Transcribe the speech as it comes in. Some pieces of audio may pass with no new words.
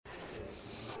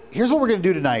here's what we're going to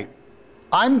do tonight.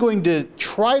 I'm going to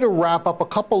try to wrap up a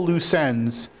couple loose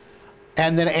ends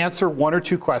and then answer one or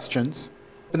two questions,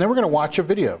 and then we're going to watch a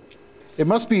video. It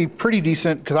must be pretty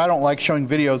decent because I don't like showing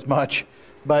videos much,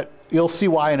 but you'll see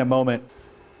why in a moment.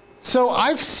 So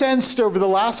I've sensed over the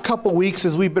last couple weeks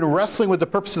as we've been wrestling with the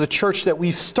purpose of the church that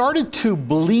we've started to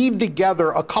bleed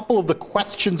together a couple of the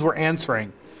questions we're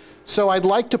answering. So I'd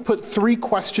like to put 3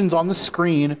 questions on the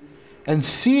screen and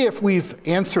see if we've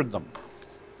answered them.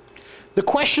 The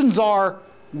questions are,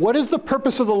 what is the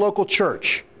purpose of the local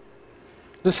church?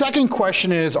 The second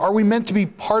question is, are we meant to be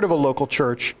part of a local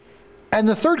church? And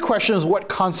the third question is, what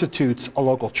constitutes a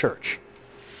local church?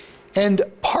 And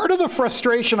part of the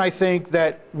frustration, I think,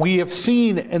 that we have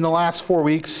seen in the last 4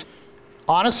 weeks,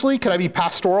 honestly, can I be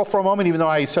pastoral for a moment, even though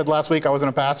I said last week I wasn't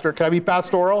a pastor? Can I be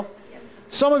pastoral? Yep.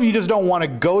 Some of you just don't want to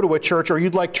go to a church, or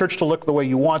you'd like church to look the way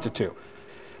you want it to.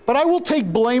 But I will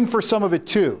take blame for some of it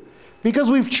too, because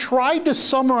we've tried to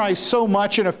summarize so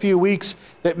much in a few weeks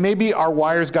that maybe our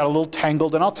wires got a little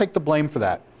tangled, and I'll take the blame for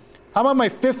that. How about my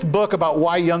 5th book about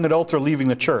why young adults are leaving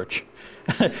the church?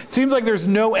 Seems like there's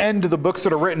no end to the books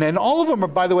that are written, and all of them,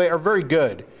 by the way, are very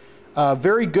good.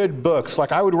 Very good books.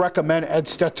 Like I would recommend Ed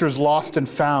Stetzer's Lost and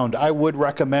Found. I would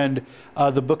recommend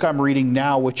the book I'm reading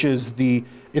now, which is The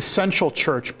Essential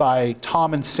Church by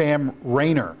Tom and Sam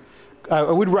Rainer. I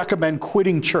would recommend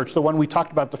Quitting Church, the one we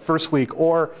talked about the first week,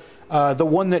 or the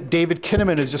one that David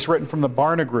Kinnaman has just written from the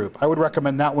Barna Group. I would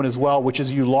recommend that one as well, which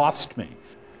is You Lost Me.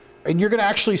 And you're going to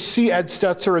actually see Ed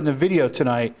Stetzer in the video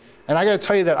tonight. And I got to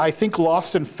tell you that I think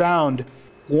Lost and Found,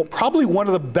 probably one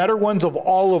of the better ones of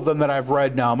all of them that I've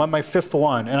read now. I'm on my 5th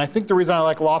one. And I think the reason I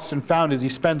like Lost and Found is he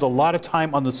spends a lot of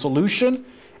time on the solution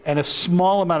and a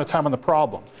small amount of time on the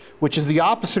problem, which is the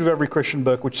opposite of every Christian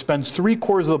book, which spends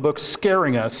 3/4 of the book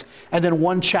scaring us and then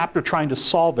 1 chapter trying to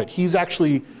solve it. He's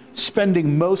actually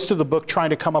spending most of the book trying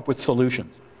to come up with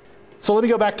solutions. So let me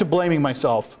go back to blaming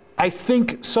myself. I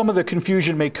think some of the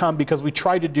confusion may come because we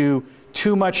tried to do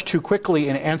too much too quickly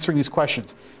in answering these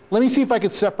questions. Let me see if I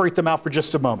could separate them out for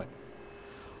just a moment.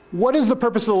 What is the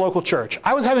purpose of the local church?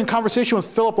 I was having a conversation with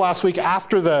Philip last week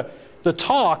after the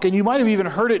talk, and you might have even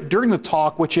heard it during the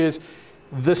talk, which is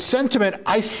the sentiment,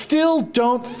 I still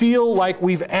don't feel like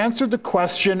we've answered the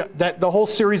question that the whole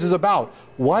series is about.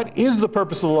 What is the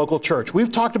purpose of the local church?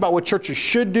 We've talked about what churches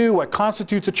should do, what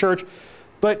constitutes a church,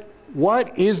 but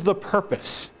what is the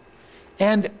purpose?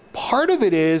 And part of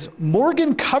it is,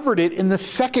 Morgan covered it in the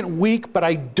 2nd week, but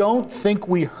I don't think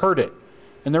we heard it.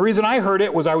 And the reason I heard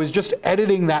it was I was just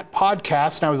editing that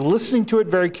podcast, and I was listening to it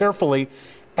very carefully,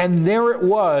 and there it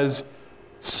was,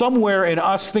 somewhere in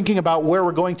us thinking about where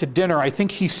we're going to dinner. I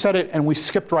think he said it, and we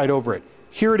skipped right over it.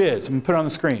 Here it is. I'm going to put it on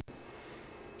the screen.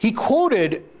 He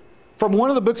quoted from one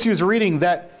of the books he was reading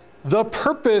that the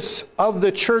purpose of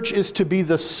the church is to be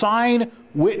the sign,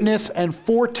 witness, and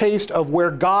foretaste of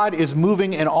where God is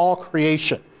moving in all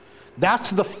creation. That's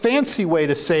the fancy way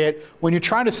to say it when you're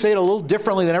trying to say it a little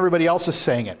differently than everybody else is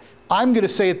saying it. I'm going to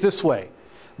say it this way.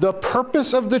 The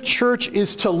purpose of the church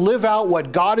is to live out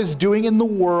what God is doing in the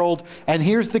world, and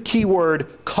here's the key word,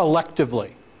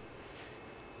 collectively.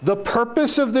 The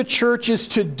purpose of the church is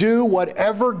to do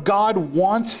whatever God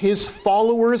wants his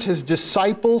followers, his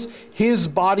disciples, his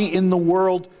body in the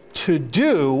world to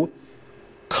do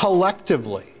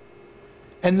collectively.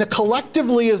 And the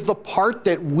collectively is the part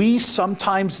that we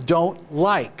sometimes don't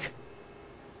like.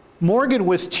 Morgan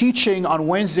was teaching on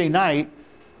Wednesday night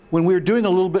when we were doing a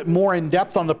little bit more in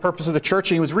depth on the purpose of the church,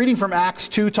 and he was reading from Acts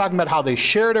 2, talking about how they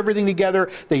shared everything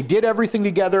together, they did everything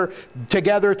together,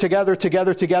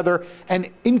 and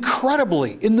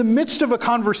incredibly, in the midst of a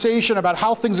conversation about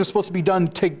how things are supposed to be done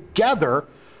together,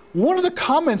 one of the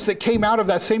comments that came out of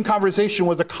that same conversation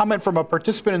was a comment from a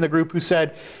participant in the group who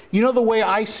said, you know, the way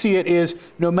I see it is,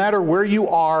 no matter where you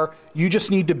are, you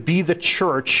just need to be the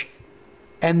church,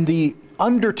 and the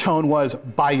undertone was,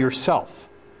 by yourself.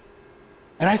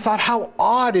 And I thought, how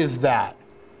odd is that?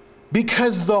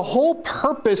 Because the whole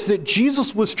purpose that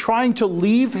Jesus was trying to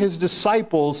leave his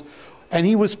disciples, and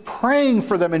he was praying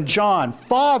for them in John,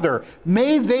 Father,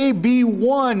 may they be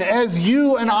one as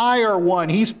you and I are one.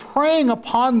 He's praying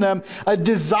upon them a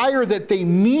desire that they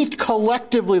meet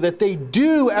collectively, that they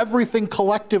do everything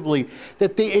collectively,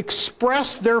 that they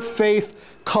express their faith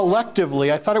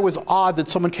collectively. I thought it was odd that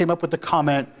someone came up with the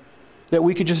comment that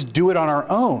we could just do it on our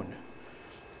own.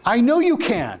 I know you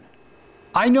can.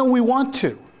 I know we want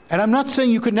to. And I'm not saying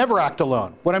you could never act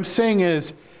alone. What I'm saying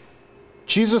is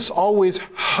Jesus always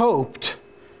hoped,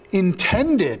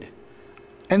 intended,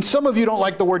 and some of you don't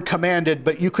like the word commanded,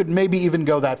 but you could maybe even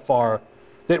go that far,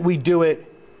 that we do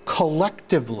it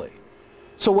collectively.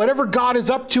 So whatever God is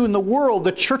up to in the world,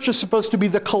 the church is supposed to be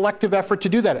the collective effort to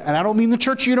do that. And I don't mean the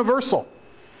church universal.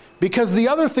 Because the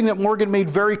other thing that Morgan made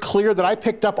very clear that I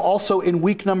picked up also in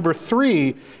week number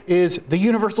 3 is the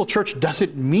universal church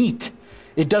doesn't meet.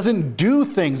 It doesn't do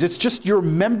things. It's just your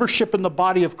membership in the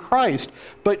body of Christ,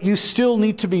 but you still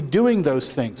need to be doing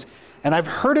those things. And I've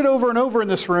heard it over and over in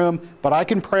this room, but I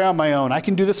can pray on my own. I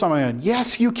can do this on my own.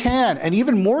 Yes, you can. And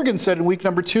even Morgan said in week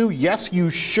number 2, yes,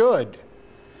 you should.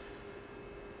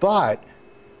 But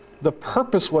the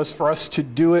purpose was for us to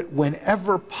do it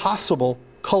whenever possible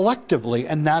collectively,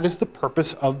 and that is the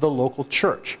purpose of the local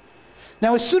church.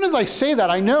 Now, as soon as I say that,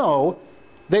 I know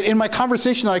that in my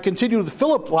conversation that I continued with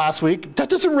Philip last week, that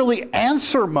doesn't really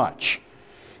answer much.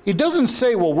 It doesn't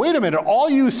say, well, wait a minute, all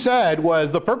you said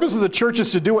was the purpose of the church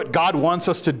is to do what God wants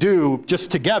us to do just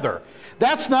together.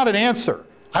 That's not an answer.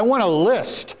 I want a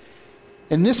list.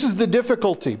 And this is the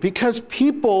difficulty, because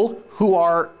people who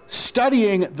are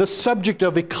studying the subject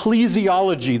of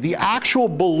ecclesiology, the actual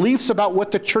beliefs about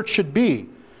what the church should be,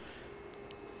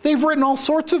 they've written all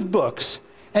sorts of books,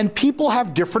 and people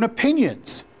have different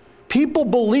opinions. People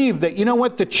believe that, you know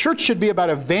what, the church should be about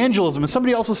evangelism, and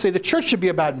somebody else will say the church should be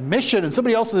about mission, and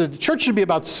somebody else will say the church should be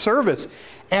about service.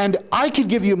 And I could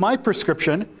give you my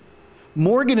prescription.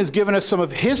 Morgan has given us some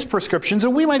of his prescriptions,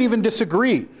 and we might even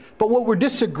disagree. But what we're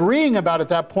disagreeing about at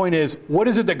that point is, what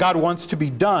is it that God wants to be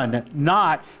done,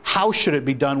 not how should it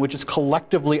be done, which is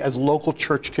collectively as local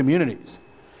church communities.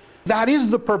 That is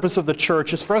the purpose of the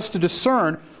church, is for us to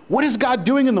discern, what is God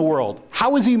doing in the world?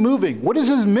 How is he moving? What is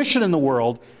his mission in the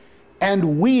world?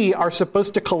 And we are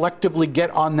supposed to collectively get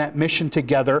on that mission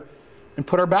together and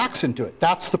put our backs into it.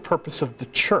 That's the purpose of the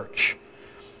church.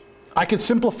 I could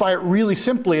simplify it really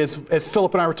simply as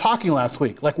Philip and I were talking last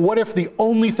week. Like, what if the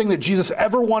only thing that Jesus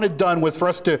ever wanted done was for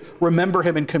us to remember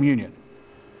him in communion?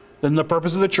 Then the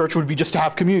purpose of the church would be just to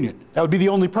have communion. That would be the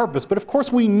only purpose. But of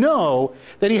course we know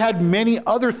that he had many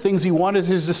other things he wanted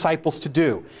his disciples to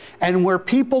do. And where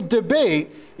people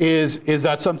debate is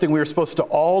that something we are supposed to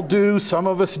all do, some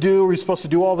of us do, we're supposed to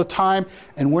do all the time,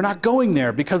 and we're not going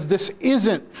there, because this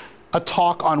isn't a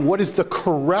talk on what is the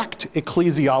correct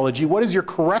ecclesiology, what is your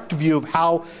correct view of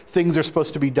how things are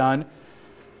supposed to be done.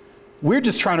 We're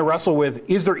just trying to wrestle with,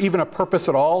 is there even a purpose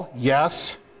at all?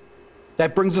 Yes.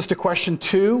 That brings us to question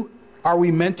 2. Are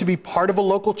we meant to be part of a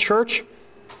local church?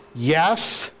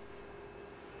 Yes.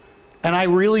 And I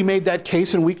really made that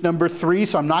case in week number 3,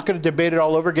 so I'm not going to debate it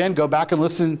all over again. Go back and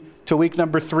listen to week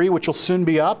number 3, which will soon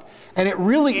be up. And it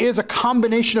really is a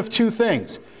combination of 2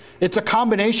 things. It's a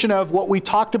combination of what we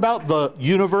talked about, the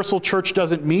universal church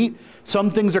doesn't meet. Some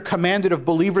things are commanded of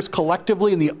believers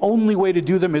collectively, and the only way to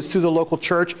do them is through the local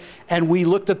church. And we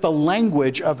looked at the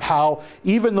language of how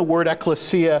even the word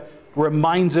ecclesia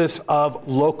reminds us of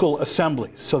local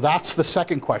assemblies. So that's the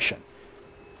second question.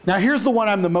 Now here's the one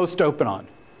I'm the most open on.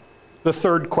 The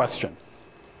third question.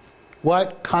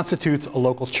 What constitutes a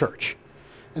local church?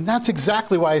 And that's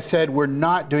exactly why I said we're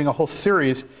not doing a whole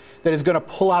series that is going to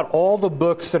pull out all the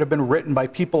books that have been written by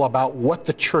people about what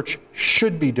the church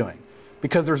should be doing,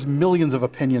 because there's millions of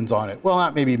opinions on it. Well,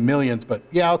 not maybe millions, but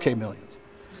yeah, okay, millions.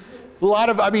 A lot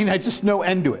of, I just no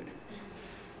end to it.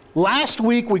 Last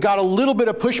week, we got a little bit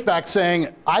of pushback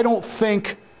saying, I don't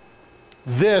think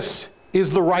this is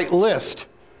the right list.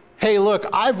 Hey, look,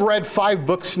 I've read 5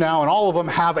 books now, and all of them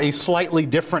have a slightly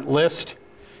different list.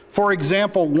 For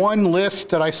example, one list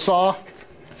that I saw,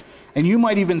 and you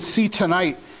might even see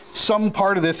tonight, some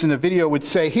part of this in the video would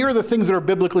say, here are the things that are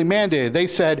biblically mandated. They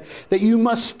said that you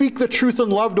must speak the truth in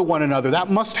love to one another. That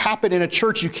must happen in a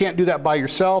church. You can't do that by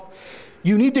yourself.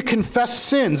 You need to confess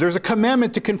sins. There's a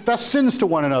commandment to confess sins to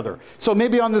one another. So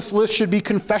maybe on this list should be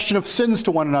confession of sins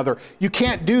to one another. You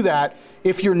can't do that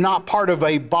if you're not part of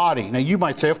a body. Now you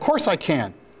might say, of course I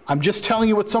can. I'm just telling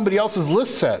you what somebody else's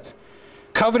list says.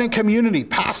 Covenant community,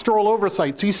 pastoral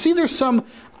oversight. So you see there's some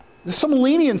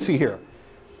leniency here.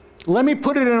 Let me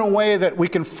put it in a way that we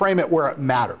can frame it where it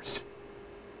matters.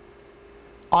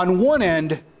 On one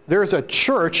end, there's a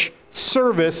church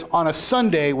service on a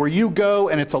Sunday where you go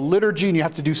and it's a liturgy and you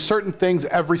have to do certain things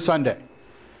every Sunday.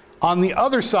 On the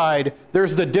other side,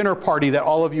 there's the dinner party that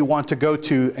all of you want to go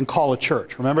to and call a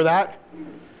church. Remember that?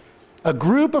 A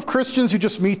group of Christians who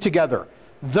just meet together.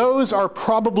 Those are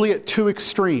probably at 2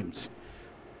 extremes.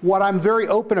 What I'm very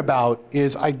open about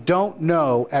is I don't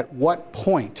know at what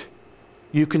point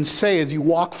you can say as you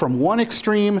walk from one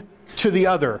extreme to the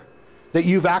other that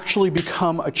you've actually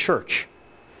become a church.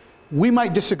 We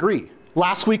might disagree.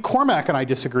 Last week, Cormac and I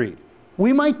disagreed.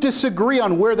 We might disagree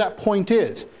on where that point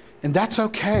is, and that's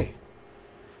okay.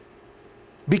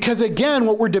 Because again,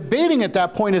 what we're debating at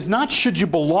that point is not should you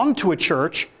belong to a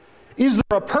church, Is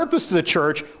there a purpose to the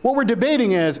church? What we're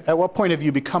debating is, at what point have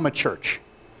you become a church?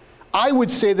 I would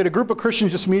say that a group of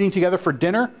Christians just meeting together for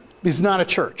dinner is not a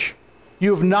church.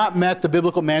 You have not met the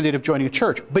biblical mandate of joining a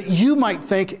church. But you might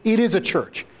think it is a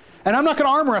church. And I'm not going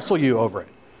to arm wrestle you over it.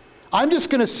 I'm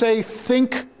just going to say,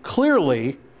 think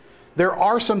clearly, there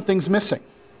are some things missing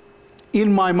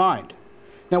in my mind.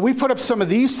 Now, we put up some of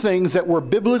these things that were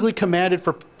biblically commanded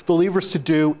for believers to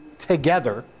do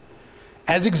together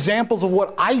as examples of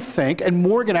what I think, and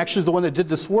Morgan actually is the one that did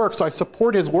this work, so I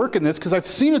support his work in this because I've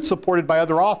seen it supported by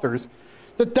other authors,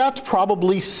 that that's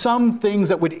probably some things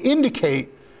that would indicate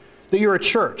that you're a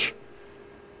church.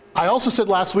 I also said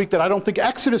last week that I don't think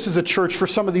Exodus is a church for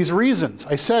some of these reasons.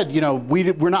 I said,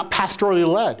 we're not pastorally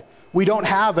led. We don't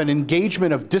have an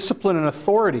engagement of discipline and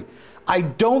authority. I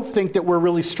don't think that we're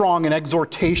really strong in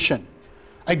exhortation.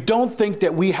 I don't think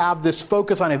that we have this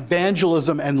focus on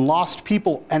evangelism and lost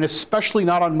people, and especially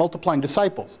not on multiplying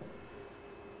disciples.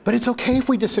 But it's okay if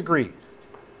we disagree.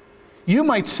 You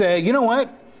might say, you know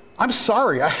what? I'm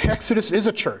sorry, Exodus is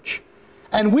a church.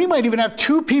 And we might even have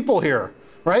two people here,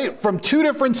 right? From two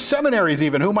different seminaries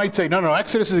even, who might say, no,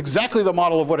 Exodus is exactly the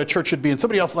model of what a church should be. And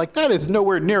somebody else like, that is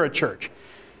nowhere near a church.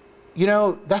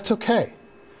 That's okay.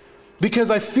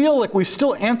 Because I feel like we've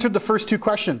still answered the first two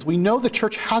questions. We know the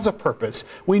church has a purpose.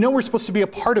 We know we're supposed to be a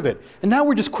part of it. And now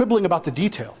we're just quibbling about the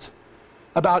details.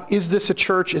 About, is this a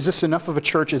church? Is this enough of a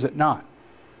church? Is it not?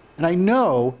 And I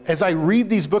know, as I read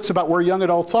these books about where young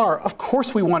adults are, of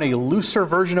course we want a looser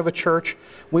version of a church.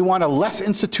 We want a less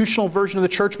institutional version of the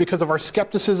church because of our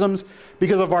skepticisms,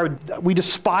 because we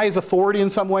despise authority in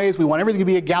some ways. We want everything to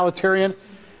be egalitarian.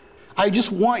 I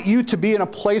just want you to be in a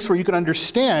place where you can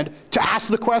understand to ask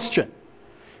the question.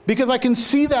 Because I can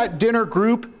see that dinner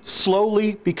group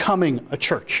slowly becoming a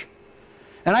church.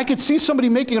 And I could see somebody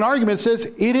making an argument that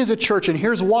says, it is a church, and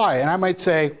here's why. And I might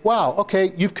say, wow,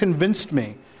 okay, you've convinced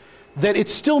me that it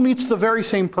still meets the very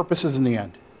same purposes in the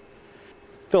end.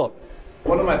 Philip.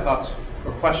 One of my thoughts,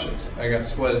 or questions, I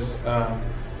guess, was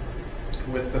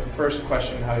with the first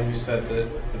question, how you said that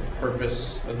the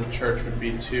purpose of the church would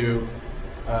be to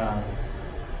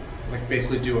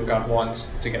basically do what God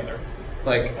wants together.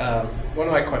 One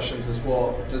of my questions is,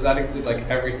 well, does that include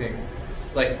everything?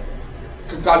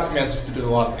 Because God commands us to do a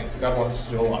lot of things. God wants us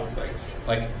to do a lot of things,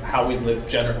 like how we live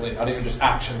generally, not even just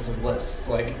actions and lists.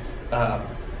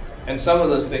 And some of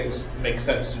those things make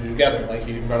sense to do together.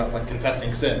 You brought up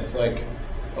confessing sins,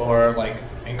 or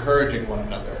encouraging one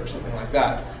another or something like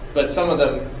that. But some of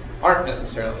them aren't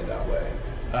necessarily that way.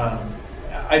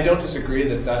 I don't disagree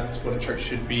that that's what a church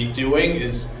should be doing,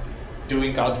 is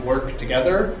doing God's work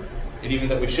together, and even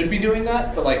that we should be doing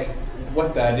that, but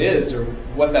what that is or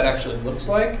what that actually looks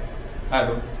like, I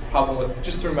have a problem with,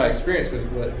 just through my experience,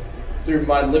 because through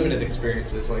my limited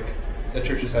experiences, the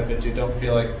churches I've been to don't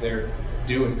feel like they're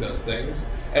doing those things.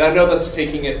 And I know that's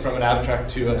taking it from an abstract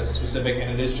to a specific, and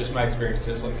it is just my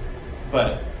experiences,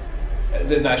 but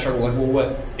then I struggle,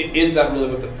 what is that really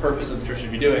what the purpose of the church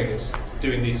should be doing, is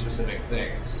doing these specific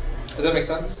things? Does that make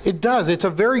sense? It does. It's a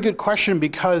very good question,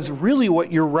 because really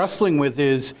what you're wrestling with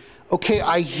is, okay,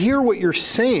 I hear what you're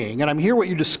saying and I hear what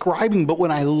you're describing, but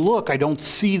when I look, I don't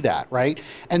see that, right?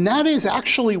 And that is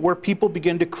actually where people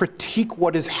begin to critique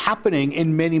what is happening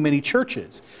in many, many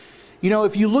churches.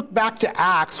 If you look back to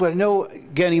Acts, I know,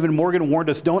 again, even Morgan warned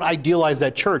us, don't idealize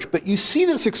that church, but you see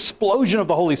this explosion of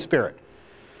the Holy Spirit.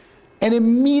 And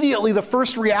immediately the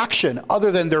first reaction,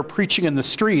 other than they're preaching in the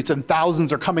streets and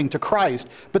thousands are coming to Christ,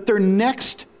 but their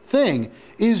next thing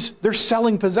is they're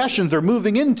selling possessions, they're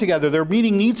moving in together, they're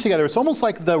meeting needs together. It's almost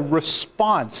like the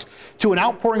response to an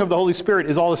outpouring of the Holy Spirit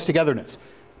is all this togetherness.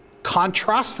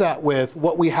 Contrast that with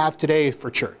what we have today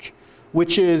for church,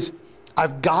 which is,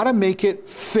 I've got to make it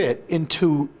fit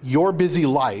into your busy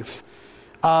life.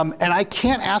 And I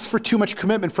can't ask for too much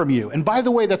commitment from you. And by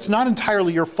the way, that's not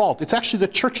entirely your fault. It's actually the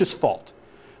church's fault.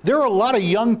 There are a lot of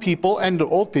young people and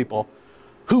old people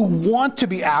who want to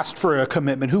be asked for a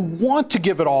commitment, who want to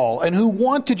give it all, and who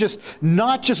want to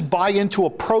not just buy into a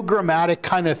programmatic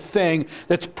kind of thing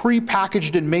that's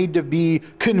prepackaged and made to be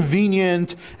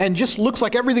convenient and just looks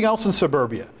like everything else in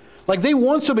suburbia. They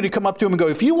want somebody to come up to them and go,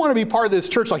 if you want to be part of this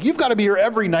church, you've got to be here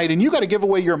every night, and you got to give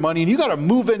away your money, and you got to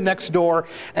move in next door,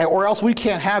 or else we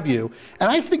can't have you.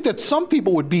 And I think that some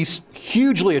people would be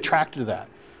hugely attracted to that.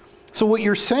 So what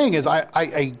you're saying is,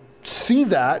 I see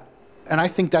that, and I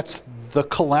think that's the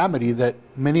calamity that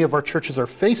many of our churches are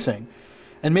facing.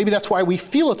 And maybe that's why we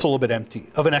feel it's a little bit empty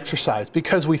of an exercise,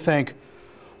 because we think,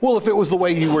 well, if it was the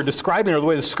way you were describing, or the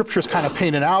way the scriptures kind of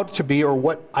painted out to be, or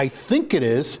what I think it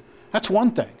is, that's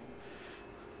one thing.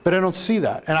 But I don't see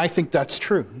that, and I think that's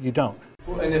true. You don't.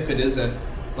 Well, and if it isn't,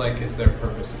 like, is there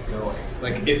purpose in going?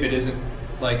 Like, if it isn't,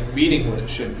 like, meeting what it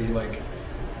should be, like,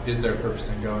 is there purpose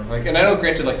in going? Like, and I know,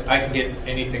 granted, like, I can get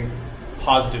anything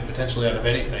positive potentially out of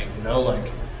anything, you know,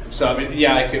 like, so, I mean,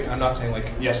 yeah, I'm not saying, like,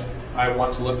 yes, I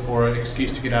want to look for an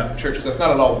excuse to get out of church, because that's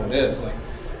not at all what it is, like,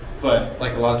 but,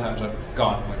 like, a lot of times I've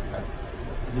gone, like,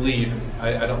 I leave, and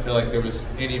I don't feel like there was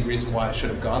any reason why I should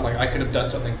have gone. Like, I could have done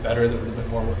something better that would have been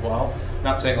more worthwhile.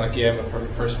 Not saying, like, yeah, I'm a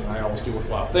perfect person and I always do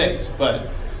worthwhile things, but,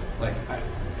 like,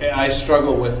 I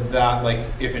struggle with that, like,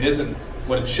 if it isn't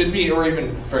what it should be, or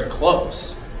even very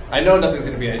close. I know nothing's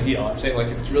going to be ideal. I'm saying, like,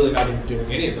 if it's really not even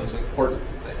doing any of those important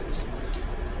things.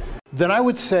 Then I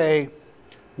would say,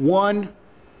 one,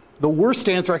 the worst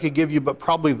answer I could give you, but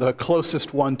probably the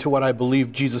closest one to what I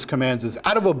believe Jesus commands, is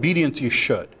out of obedience you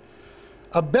should.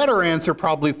 A better answer,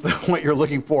 probably what you're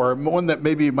looking for, one that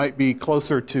maybe might be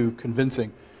closer to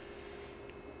convincing.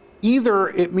 Either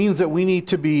it means that we need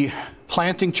to be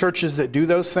planting churches that do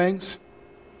those things,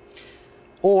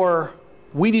 or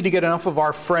we need to get enough of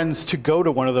our friends to go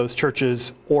to one of those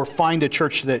churches, or find a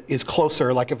church that is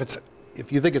closer. Like,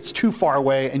 if you think it's too far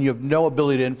away and you have no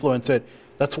ability to influence it,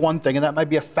 that's one thing, and that might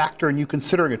be a factor in you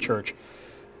considering a church.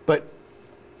 But,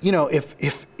 you know,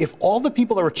 if all the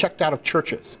people that were checked out of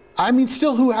churches, I mean,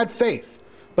 still who had faith,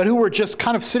 but who were just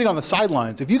kind of sitting on the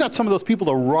sidelines, if you got some of those people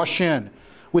to rush in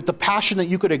with the passion that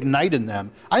you could ignite in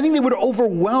them, I think they would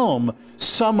overwhelm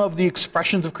some of the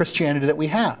expressions of Christianity that we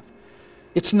have.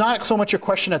 It's not so much a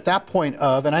question at that point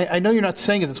of, and I know you're not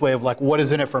saying it this way of, like, what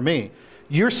is in it for me?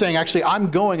 You're saying, actually, I'm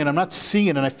going and I'm not seeing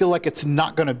it and I feel like it's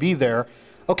not going to be there.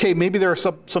 Okay, maybe there are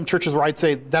some churches where I'd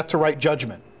say that's a right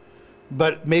judgment.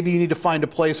 But maybe you need to find a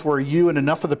place where you and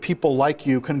enough of the people like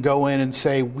you can go in and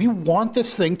say, we want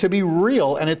this thing to be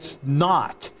real, and it's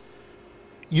not.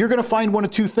 You're going to find one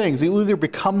of two things. It will either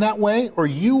become that way, or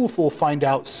you will find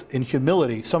out in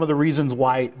humility some of the reasons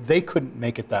why they couldn't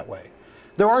make it that way.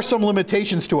 There are some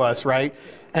limitations to us, right?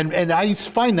 And I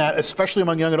find that, especially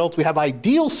among young adults, we have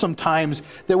ideals sometimes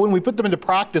that when we put them into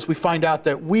practice, we find out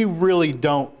that we really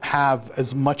don't have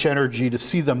as much energy to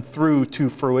see them through to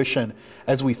fruition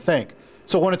as we think.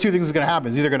 So one of two things is going to happen.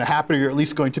 It's either going to happen, or you're at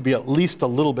least going to be at least a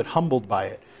little bit humbled by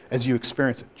it as you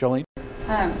experience it. Jolene?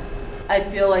 I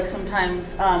feel like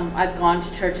sometimes I've gone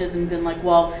to churches and been like,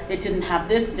 well, it didn't have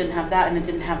this, it didn't have that, and it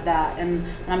didn't have that. And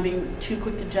I'm being too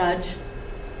quick to judge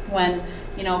when,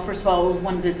 you know, first of all, it was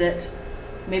one visit.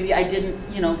 Maybe I didn't,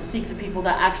 you know, seek the people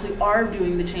that actually are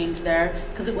doing the change there,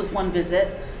 because it was one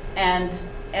visit. And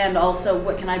also,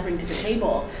 what can I bring to the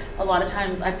table? A lot of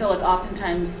times, I feel like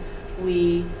oftentimes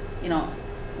we, you know,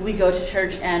 we go to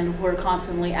church and we're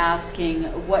constantly asking,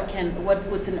 what's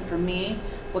in it for me?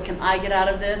 What can I get out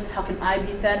of this? How can I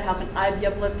be fed? How can I be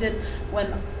uplifted?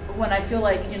 When I feel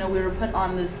like, you know, we were put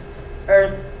on this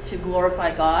earth to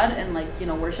glorify God and, like, you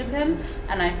know, worship Him,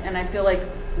 and I feel like,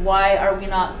 why are we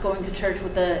not going to church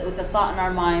with the thought in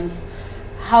our minds,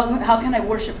 how can I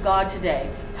worship God today?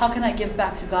 How can I give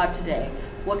back to God today?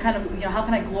 What kind of, you know, how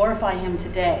can I glorify Him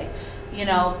today? You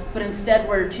know, but instead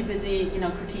we're too busy, you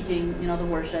know, critiquing, you know, the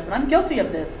worship. And I'm guilty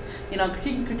of this, you know,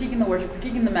 critiquing the worship,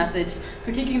 critiquing the message,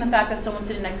 critiquing the fact that someone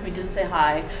sitting next to me didn't say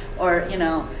hi, or, you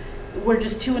know, we're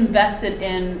just too invested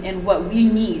in what we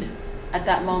need at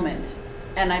that moment.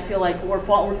 And I feel like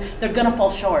they're gonna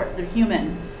fall short. They're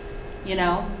human, you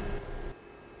know.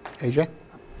 AJ?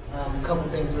 A couple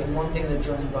things. Like, one thing that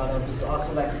Jordan brought up is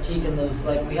also that critique in those,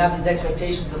 like, we have these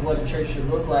expectations of what a church should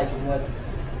look like, and what,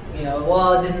 you know,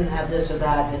 well, it didn't have this or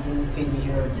that, and it didn't feed me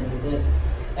here, or it didn't do this.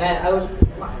 And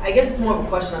I guess it's more of a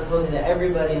question I'm posing to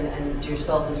everybody and to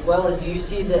yourself as well, as you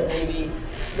see that maybe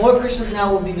more Christians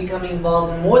now will be becoming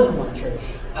involved in more than one church.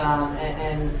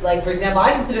 And like, for example,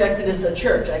 I consider Exodus a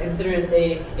church. I consider it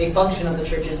a function of the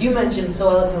church. As you mentioned so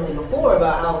eloquently before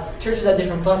about how churches have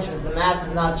different functions. The Mass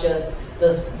is not just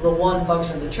the one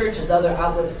function of the church, there's other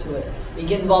outlets to it. You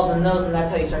get involved in those, and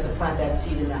that's how you start to plant that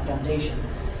seed in that foundation.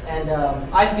 And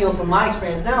I feel from my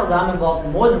experience now is I'm involved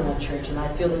in more than one church, and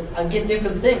I feel that I get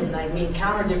different things, and I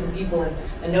encounter different people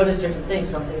and notice different things.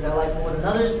 Some things I like more than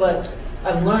others, but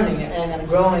I'm learning and I'm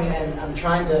growing, and I'm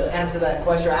trying to answer that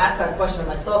question, or ask that question of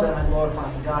myself, am I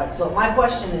glorifying God? So my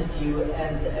question is to you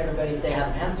and everybody, if they have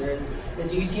an answer,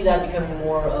 is do you see that becoming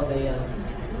more of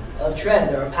a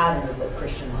trend or a pattern of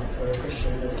Christian life or a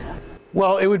Christian living?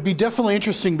 Well, it would be definitely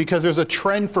interesting, because there's a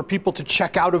trend for people to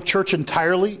check out of church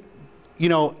entirely. You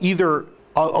know, either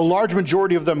a large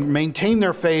majority of them maintain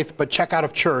their faith but check out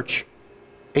of church.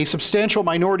 A substantial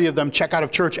minority of them check out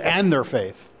of church and their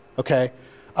faith, okay?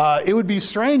 It would be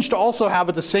strange to also have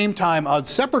at the same time a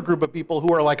separate group of people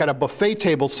who are like at a buffet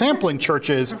table sampling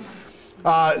churches,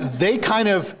 They kind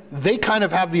of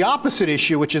have the opposite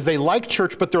issue, which is they like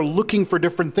church, but they're looking for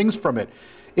different things from it.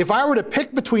 If I were to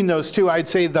pick between those two, I'd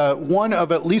say the one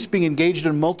of at least being engaged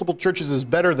in multiple churches is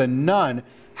better than none.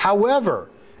 However,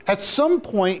 at some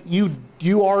point,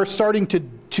 you are starting to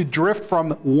drift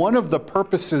from one of the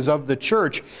purposes of the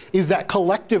church is that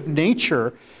collective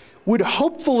nature would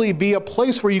hopefully be a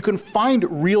place where you can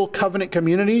find real covenant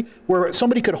community, where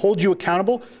somebody could hold you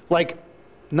accountable. Like,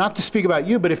 not to speak about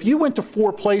you, but if you went to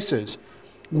 4 places,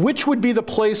 which would be the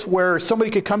place where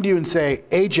somebody could come to you and say,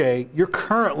 AJ, you're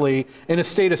currently in a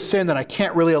state of sin that I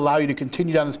can't really allow you to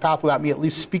continue down this path without me at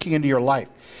least speaking into your life.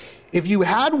 If you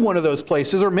had one of those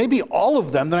places, or maybe all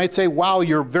of them, then I'd say, wow,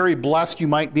 you're very blessed, you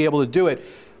might be able to do it.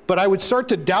 But I would start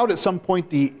to doubt at some point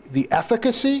the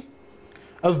efficacy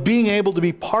of being able to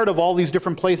be part of all these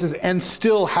different places and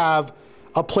still have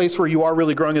a place where you are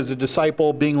really growing as a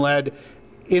disciple, being led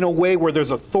in a way where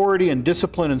there's authority and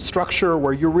discipline and structure,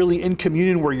 where you're really in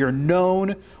communion, where you're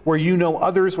known, where you know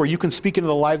others, where you can speak into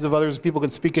the lives of others, people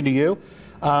can speak into you.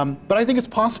 But I think it's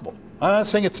possible. I'm not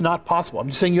saying it's not possible. I'm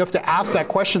just saying you have to ask that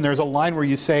question. There's a line where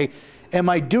you say, am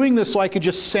I doing this so I could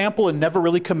just sample and never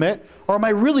really commit? Or am I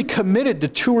really committed to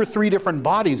 2 or 3 different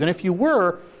bodies? And if you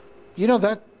were, you know,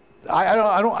 that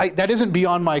that isn't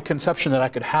beyond my conception that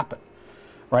that could happen,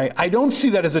 right? I don't see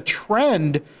that as a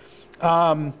trend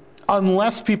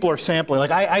unless people are sampling.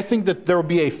 Like, I think that there will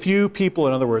be a few people,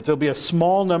 in other words, there'll be a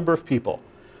small number of people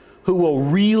who will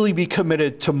really be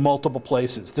committed to multiple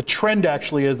places. The trend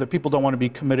actually is that people don't want to be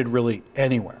committed really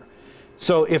anywhere.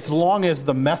 So as long as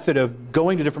the method of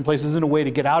going to different places isn't a way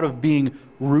to get out of being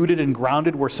rooted and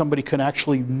grounded where somebody can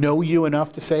actually know you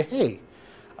enough to say, hey,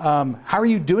 how are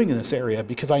you doing in this area?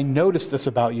 Because I noticed this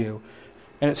about you.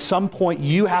 And at some point,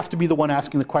 you have to be the one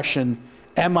asking the question,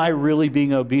 am I really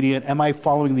being obedient? Am I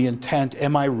following the intent?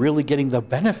 Am I really getting the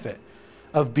benefit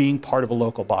of being part of a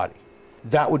local body?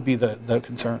 That would be the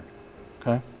concern,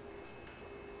 okay?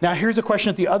 Now, here's a question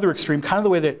at the other extreme, kind of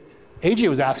the way that AJ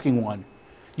was asking one.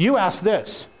 You asked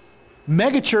this,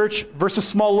 megachurch versus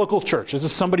small local church. This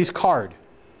is somebody's card.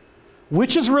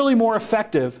 Which is really more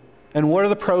effective, and what are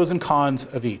the pros and cons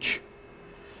of each?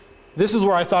 This is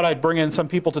where I thought I'd bring in some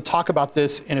people to talk about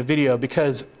this in a video,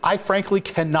 because I frankly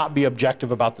cannot be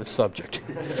objective about this subject.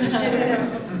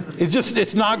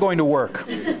 It's not going to work.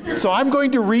 So I'm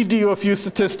going to read to you a few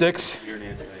statistics. You're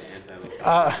an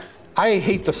anti-local. I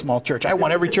hate the small church. I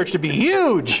want every church to be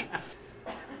huge.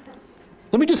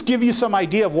 Let me just give you some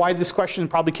idea of why this question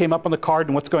probably came up on the card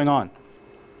and what's going on.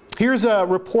 Here's a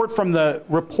report from the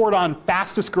report on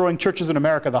fastest growing churches in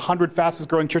America, the 100 fastest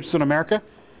growing churches in America,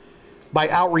 by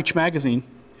Outreach Magazine.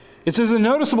 It says a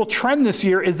noticeable trend this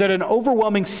year is that an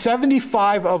overwhelming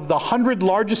 75 of the 100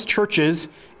 largest churches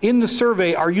in the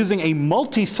survey are using a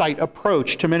multi-site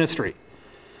approach to ministry.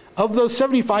 Of those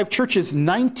 75 churches,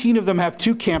 19 of them have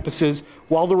 2 campuses,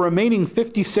 while the remaining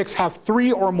 56 have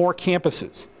 3 or more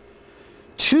campuses.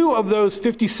 2 of those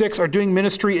 56 are doing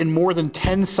ministry in more than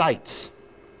 10 sites.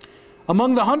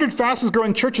 Among the 100 fastest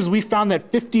growing churches, we found that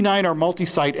 59 are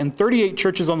multi-site and 38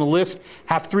 churches on the list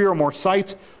have 3 or more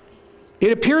sites.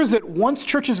 It appears that once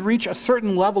churches reach a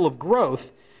certain level of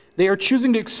growth, they are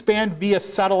choosing to expand via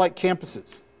satellite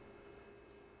campuses.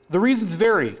 The reasons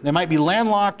vary. They might be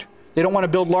landlocked, they don't want to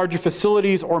build larger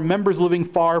facilities, or members living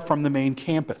far from the main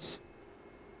campus.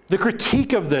 The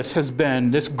critique of this has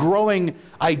been this growing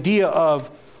idea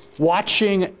of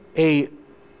watching a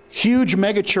huge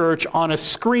megachurch on a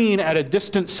screen at a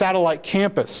distant satellite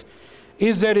campus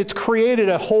is that it's created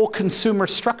a whole consumer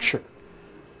structure.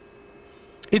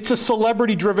 It's a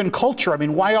celebrity-driven culture. I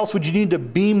mean, why else would you need to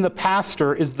beam the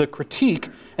pastor is the critique.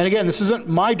 And again, this isn't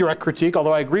my direct critique,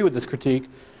 although I agree with this critique.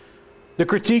 The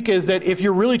critique is that if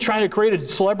you're really trying to create a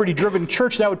celebrity-driven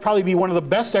church, that would probably be one of the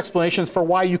best explanations for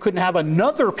why you couldn't have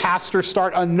another pastor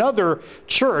start another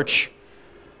church,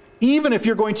 even if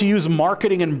you're going to use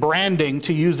marketing and branding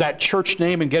to use that church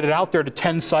name and get it out there to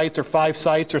 10 sites or 5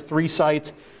 sites or 3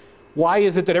 sites. Why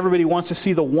is it that everybody wants to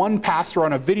see the one pastor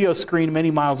on a video screen many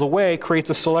miles away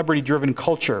creates a celebrity-driven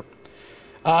culture?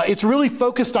 It's really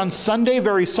focused on Sunday,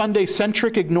 very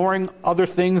Sunday-centric, ignoring other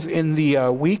things in the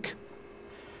week.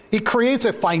 It creates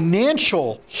a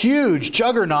financial, huge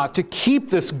juggernaut to keep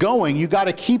this going. You got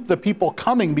to keep the people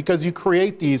coming because you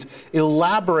create these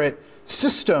elaborate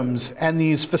systems and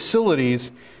these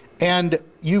facilities, and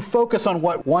you focus on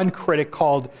what one critic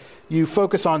called, you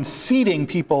focus on seeding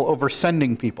people over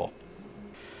sending people.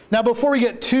 Now, before we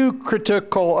get too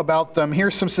critical about them,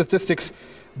 here's some statistics.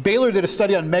 Baylor did a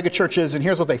study on megachurches, and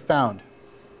here's what they found.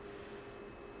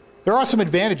 There are some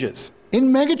advantages.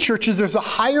 In megachurches, there's a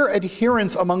higher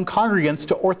adherence among congregants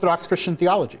to Orthodox Christian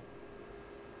theology.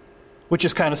 which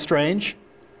is kind of strange.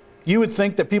 You would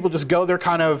think that people just go there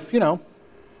kind of,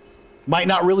 might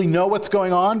not really know what's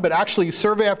going on, but actually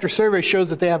survey after survey shows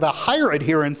that they have a higher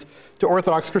adherence to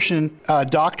Orthodox Christian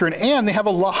doctrine, and they have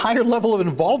a higher level of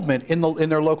involvement in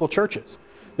their local churches.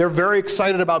 They're very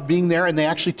excited about being there, and they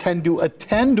actually tend to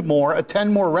attend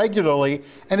more regularly,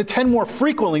 and attend more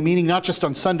frequently, meaning not just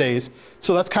on Sundays.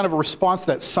 So that's kind of a response to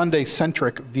that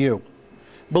Sunday-centric view.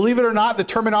 Believe it or not, the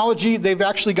terminology, they've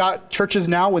actually got churches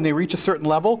now, when they reach a certain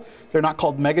level, they're not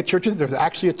called mega churches. There's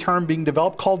actually a term being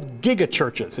developed called giga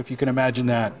churches, if you can imagine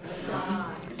that.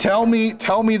 Tell me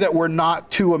that we're not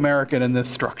too American in this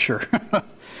structure.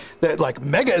 That like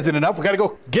mega isn't enough, we got to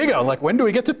go giga. Like, when do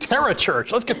we get to Terra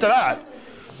Church? Let's get to that.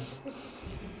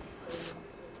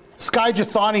 Skye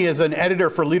Jethani is an editor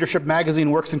for Leadership Magazine,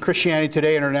 works in Christianity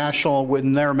Today International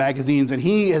in their magazines, and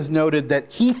he has noted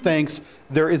that he thinks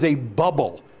there is a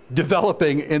bubble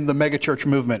developing in the megachurch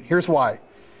movement. Here's why.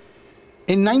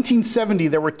 In 1970,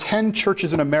 there were 10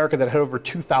 churches in America that had over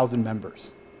 2,000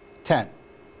 members. 10.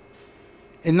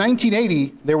 In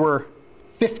 1980, there were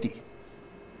 50.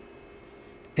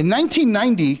 In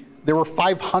 1990, there were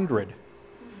 500.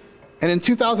 And in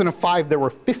 2005, there were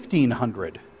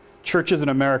 1,500. Churches in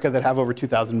America that have over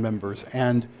 2,000 members.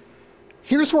 And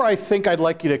here's where I think I'd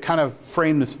like you to kind of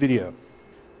frame this video.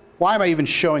 Why am I even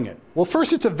showing it? Well,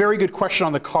 first, it's a very good question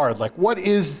on the card. Like, what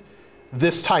is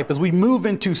this type? As we move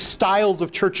into styles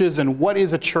of churches and what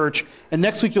is a church, and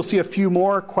next week you'll see a few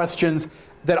more questions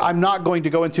that I'm not going to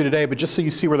go into today, but just so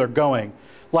you see where they're going.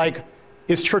 Like,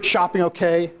 is church shopping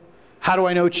okay? How do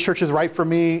I know which church is right for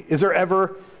me? Is there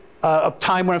ever a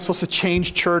time when I'm supposed to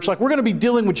change church? Like, we're going to be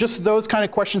dealing with just those kind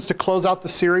of questions to close out the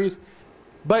series.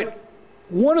 But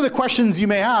one of the questions you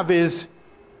may have is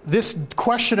this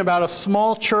question about a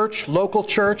small church, local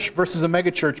church versus a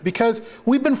megachurch, because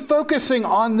we've been focusing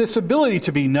on this ability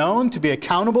to be known, to be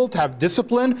accountable, to have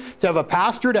discipline, to have a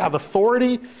pastor, to have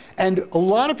authority. And a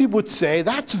lot of people would say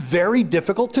that's very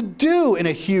difficult to do in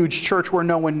a huge church where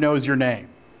no one knows your name.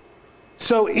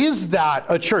 So is that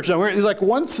a church? Now, like,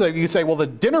 once you say, well, the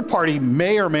dinner party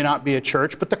may or may not be a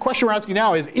church, but the question we're asking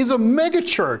now is a mega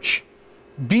church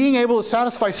being able to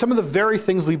satisfy some of the very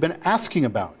things we've been asking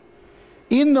about?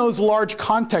 In those large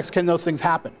contexts, can those things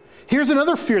happen? Here's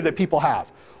another fear that people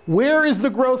have. Where is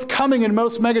the growth coming in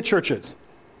most mega churches?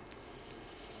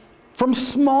 From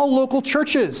small local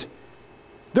churches.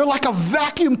 They're like a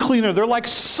vacuum cleaner. They're like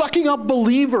sucking up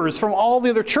believers from all the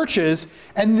other churches,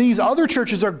 and these other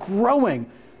churches are growing.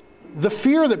 The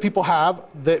fear that people have,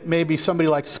 that maybe somebody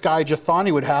like Skye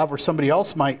Jethani would have, or somebody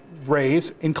else might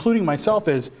raise, including myself,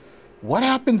 is what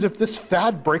happens if this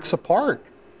fad breaks apart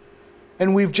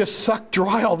and we've just sucked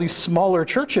dry all these smaller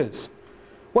churches?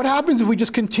 What happens if we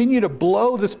just continue to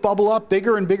blow this bubble up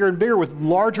bigger and bigger and bigger with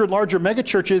larger and larger mega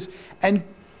churches, and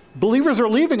believers are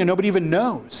leaving and nobody even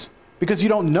knows? Because you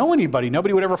don't know anybody.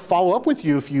 Nobody would ever follow up with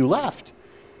you if you left.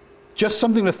 Just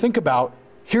something to think about.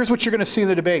 Here's what you're going to see in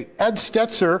the debate. Ed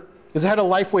Stetzer is the head of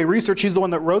Lifeway Research. He's the one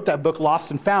that wrote that book,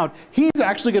 Lost and Found. He's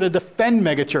actually going to defend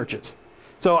megachurches.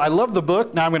 So I love the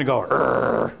book. Now I'm going to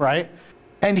go, right?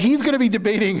 And he's going to be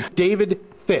debating David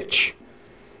Fitch.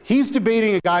 He's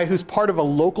debating a guy who's part of a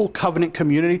local covenant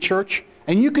community church.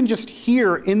 And you can just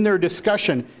hear in their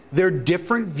discussion their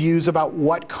different views about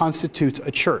what constitutes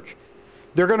a church.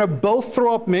 They're going to both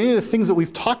throw up many of the things that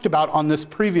we've talked about on this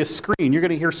previous screen. You're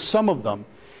going to hear some of them.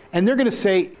 And they're going to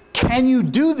say, can you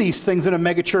do these things in a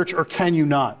megachurch or can you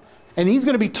not? And he's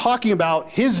going to be talking about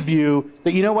his view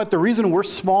that, you know what, the reason we're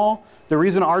small, the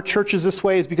reason our church is this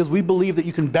way is because we believe that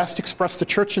you can best express the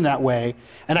church in that way.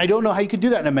 And I don't know how you could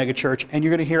do that in a megachurch. And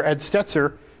you're going to hear Ed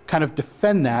Stetzer kind of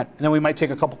defend that. And then we might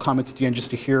take a couple comments at the end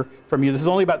just to hear from you. This is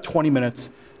only about 20 minutes.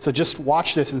 So just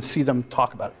watch this and see them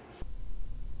talk about it.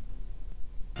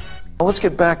 Well, let's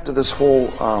get back to this whole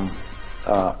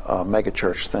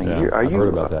megachurch thing. Yeah, I've heard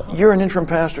about that. You're an interim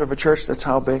pastor of a church that's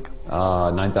how big?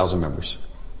 9,000 members.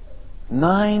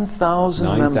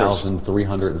 9,000 members.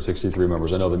 9,363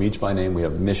 members. I know them each by name. We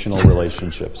have missional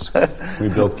relationships. We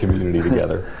build community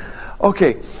together.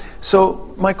 Okay,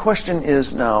 so my question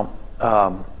is now,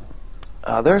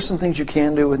 there are some things you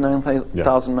can do with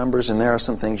 9,000 members, and there are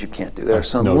some things you can't do. There are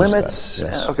some limits.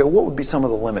 That, yes. Okay, what would be some of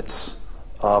the limits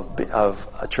of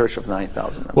a church of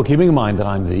 9,000 members? Well, keeping in mind that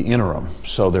I'm the interim,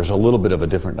 so there's a little bit of a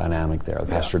different dynamic there. The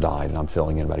pastor died, and I'm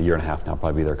filling in about a year and a half now,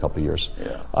 probably be there a couple of years.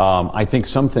 Yeah. I think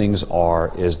some things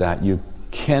is that you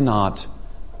cannot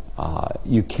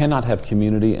have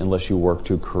community unless you work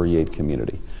to create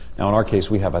community. Now, in our case,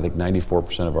 we have, I think,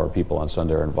 94% of our people on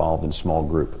Sunday are involved in small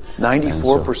group.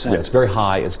 94%? So, yeah, it's very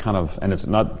high. It's kind of, and it's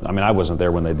not, I mean, I wasn't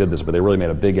there when they did this, but they really made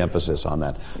a big emphasis on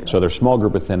that. Yeah. So their small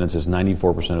group attendance is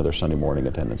 94% of their Sunday morning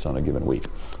attendance on a given week.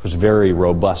 It's a very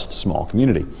robust small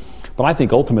community. But I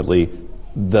think ultimately,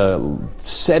 the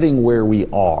setting where we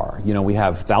are, we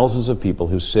have thousands of people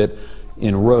who sit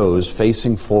in rows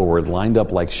facing forward, lined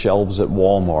up like shelves at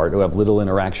Walmart, who have little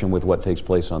interaction with what takes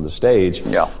place on the stage.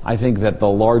 Yeah. I think that the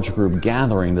large group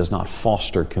gathering does not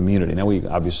foster community. Now, we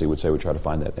obviously would say we try to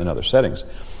find that in other settings.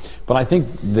 But I think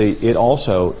many people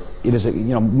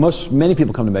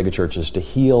come to megachurches to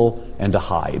heal and to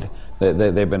hide.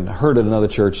 They've been hurt at another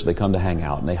church, they come to hang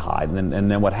out and they hide. And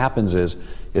then what happens is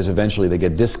eventually they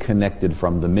get disconnected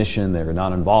from the mission, they're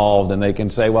not involved, and they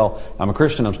can say, well, I'm a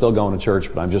Christian, I'm still going to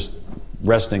church, but I'm just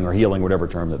resting or healing, whatever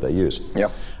term that they use.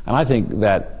 Yep. And I think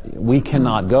that we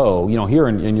cannot go, here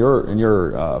in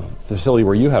your facility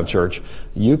where you have church,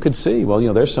 you could see, well,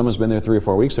 there's someone who's been there 3 or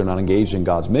 4 weeks, they're not engaged in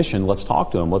God's mission, let's talk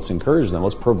to them, let's encourage them,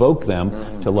 let's provoke them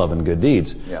to love and good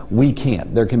deeds. Yeah. We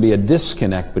can't. There can be a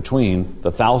disconnect between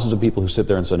the thousands of people who sit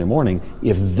there on Sunday morning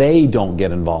if they don't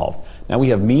get involved. Now, we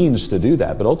have means to do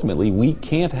that, but ultimately we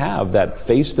can't have that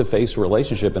face-to-face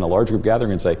relationship in a large group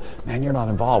gathering and say, man, you're not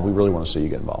involved, we really want to see you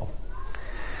get involved.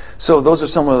 So those are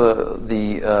some of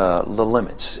the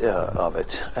limits of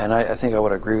it, and I think I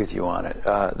would agree with you on it.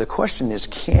 The question is,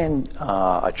 can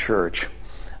a church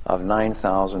of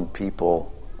 9,000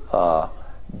 people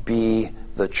be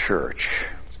the church?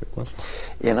 That's a good question.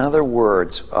 In other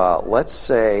words, let's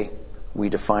say we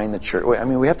define the church.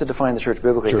 We have to define the church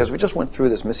biblically because we just went through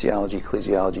this missiology,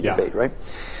 ecclesiology debate, right?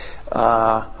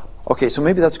 Okay, so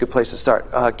maybe that's a good place to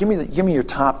start. Give me your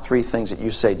top 3 things that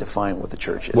you say define what the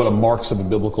church is. What are marks of a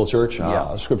biblical church?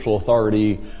 Scriptural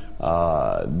authority,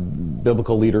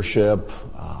 biblical leadership.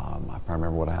 I can't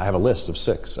remember I have a list of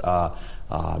 6.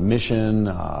 Mission,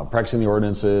 practicing the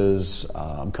ordinances,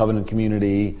 covenant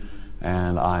community,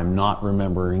 and I'm not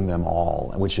remembering them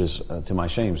all, which is to my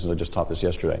shame, since I just taught this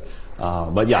yesterday.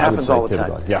 But yeah, it happens I all would the say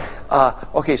time. Yeah.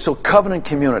 Okay, so covenant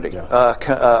community,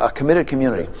 a committed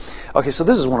community. Okay, so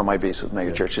this is one of my beefs with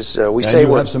megachurches.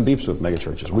 You have some beefs with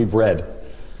megachurches. We've read.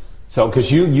 So, because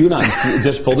you and I,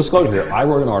 just full disclosure here, I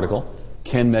wrote an article,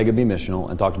 Can Mega Be Missional,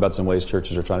 and talked about some ways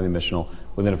churches are trying to be missional.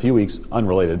 Within a few weeks,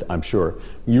 unrelated, I'm sure,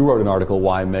 you wrote an article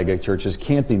why mega churches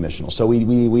can't be missional. So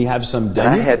we have some... And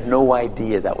I had no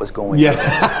idea that was going on.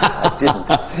 I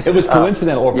didn't. It was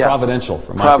coincidental or providential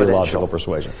from my theological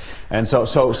persuasion. And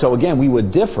so again, we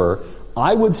would differ.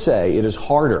 I would say it is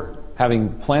harder, having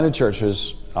planted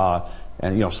churches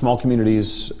and small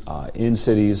communities in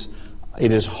cities,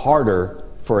 it is harder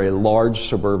for a large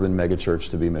suburban megachurch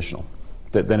to be missional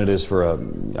than it is for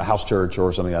a house church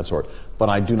or something of that sort. But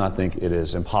I do not think it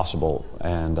is impossible,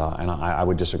 and I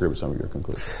would disagree with some of your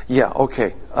conclusions. Yeah,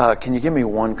 okay. Can you give me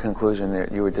one conclusion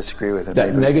that you would disagree with?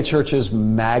 That megachurches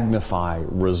magnify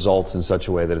results in such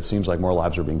a way that it seems like more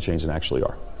lives are being changed than actually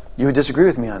are. You would disagree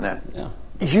with me on that? Yeah.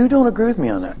 You don't agree with me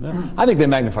on that? Yeah. I think they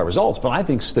magnify results, but I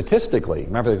think statistically,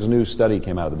 remember there's a new study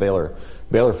came out of the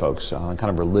Baylor folks on kind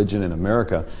of religion in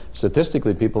America.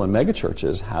 Statistically, people in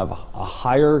megachurches have a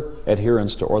higher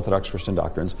adherence to Orthodox Christian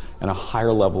doctrines and a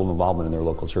higher level of involvement in their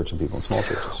local church than people in small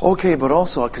churches. Okay, but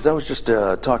also, because I was just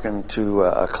talking to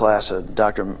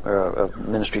a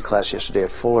ministry class yesterday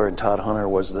at Fuller, and Todd Hunter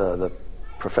was the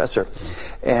professor,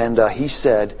 and he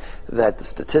said that the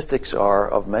statistics are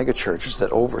of megachurches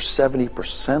that over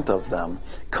 70% of them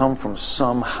come from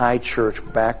some high church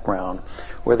background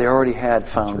where they already had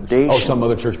foundation. Oh, some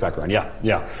other church background,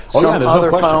 yeah. Some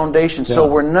other foundation. Yeah. So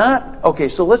we're not, okay,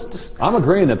 so let's just... I'm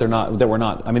agreeing that we're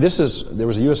not, I mean, there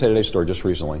was a USA Today story just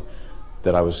recently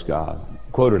that I was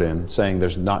quoted in saying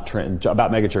there's not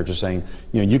about megachurches saying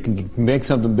you can make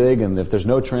something big and if there's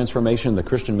no transformation the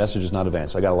Christian message is not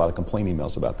advanced. I got a lot of complaint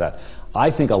emails about that. I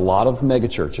think a lot of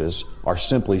megachurches are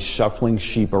simply shuffling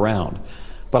sheep around,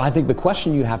 but I think the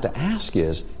question you have to ask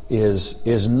is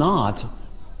not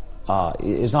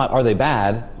are they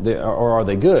bad or are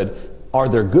they good? Are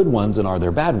there good ones and are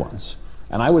there bad ones?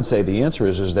 And I would say the answer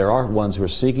is there are ones who are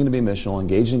seeking to be missional,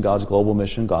 engaged in God's global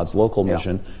mission, God's local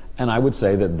mission, and I would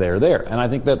say that they're there. And I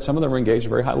think that some of them are engaged at a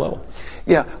very high level.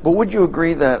 Yeah, but would you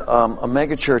agree that a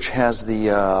megachurch has the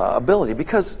ability,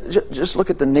 because just look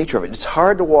at the nature of it. It's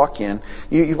hard to walk in.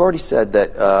 You've already said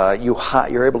that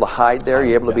you're able to hide there,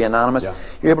 you're able to be anonymous,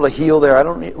 you're able to heal there. I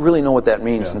don't really know what that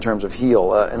means in terms of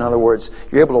heal. In other words,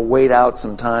 you're able to wait out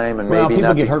some time and maybe people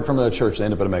not get hurt from the church, they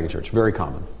end up at a megachurch. Very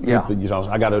common. Yeah.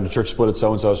 I got a church split at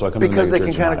so-and-so, so I come to the megachurch. Because they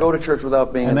can kind of go to church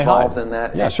without being involved in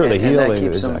that. Yeah, sure, they heal. That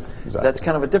keeps them, exactly. That's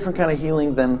kind of a different different kind of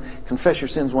healing than confess your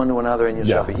sins one to another and you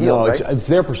shall be healed, no, right? it's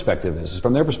their perspective.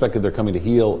 From their perspective, they're coming to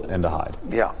heal and to hide.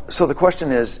 Yeah. So the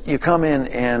question is, you come in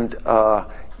and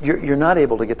you're not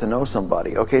able to get to know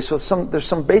somebody. Okay, so there's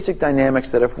some basic dynamics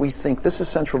that if we think this is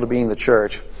central to being the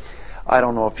church, I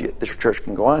don't know if the church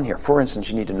can go on here. For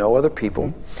instance, you need to know other people.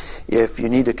 Mm-hmm. If you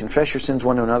need to confess your sins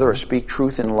one to another or speak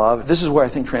truth in love, this is where I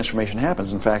think transformation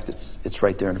happens. In fact, it's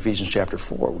right there in Ephesians chapter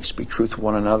 4. We speak truth to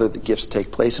one another, the gifts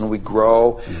take place, and we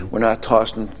grow. Mm-hmm. We're not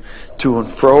tossed to and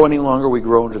fro any longer. We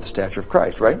grow into the stature of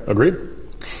Christ, right? Agreed.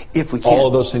 If we can. All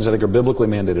of those things I think are biblically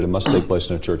mandated and must take place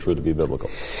in a church for it to be biblical.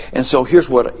 And so here's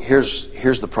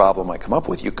the problem I come up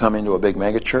with. You come into a big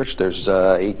mega church, there's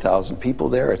 8,000 people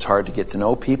there, it's hard to get to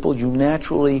know people. You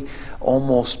naturally,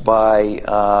 almost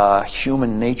by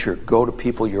human nature, go to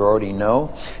people you already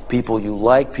know, people you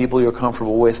like, people you're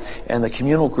comfortable with, and the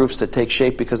communal groups that take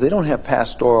shape because they don't have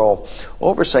pastoral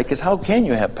oversight. Because how can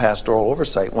you have pastoral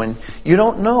oversight when you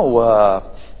don't know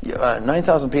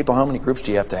 9,000 people, how many groups do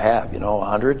you have to have?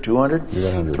 100,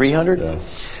 200, 300?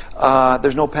 Yeah.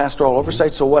 There's no pastoral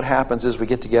oversight, so what happens is we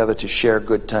get together to share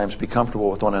good times, be comfortable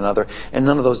with one another, and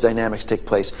none of those dynamics take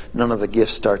place. None of the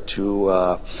gifts start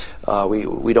to,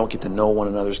 we don't get to know one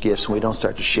another's gifts, and we don't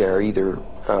start to share either,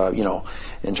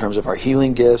 in terms of our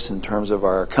healing gifts, in terms of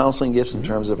our counseling gifts, in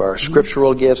terms of our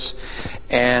scriptural gifts.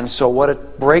 And so what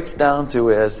it breaks down to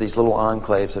is these little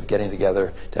enclaves of getting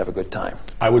together to have a good time.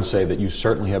 I would say that you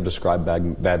certainly have described bad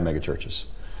megachurches.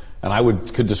 And I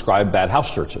could describe bad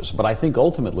house churches. But I think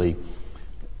ultimately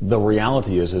the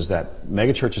reality is that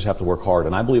megachurches have to work hard,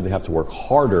 and I believe they have to work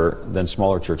harder than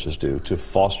smaller churches do to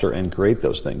foster and create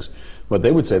those things. But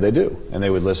they would say they do, and they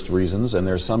would list reasons, and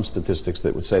there's some statistics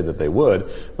that would say that they would,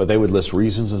 but they would list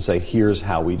reasons and say, here's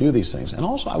how we do these things. And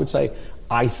also I would say,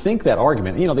 I think that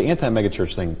argument, the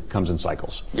anti-megachurch thing comes in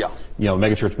cycles. Yeah. The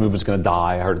megachurch movement's going to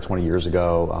die. I heard it 20 years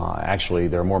ago. Actually,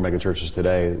 there are more megachurches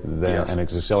today, and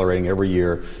it's accelerating every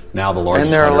year. Now the largest,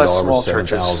 and there are less small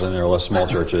churches. There are less small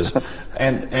churches.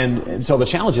 And so the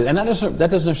challenge is, and that doesn't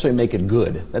necessarily make it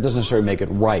good. That doesn't necessarily make it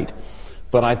right.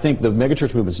 But I think the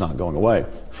megachurch movement's not going away.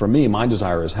 For me, my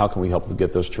desire is how can we help to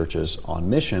get those churches on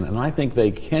mission? And I think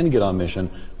they can get on mission.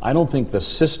 I don't think the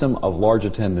system of large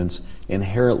attendance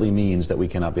inherently means that we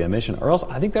cannot be on mission. Or else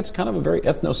I think that's kind of a very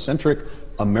ethnocentric,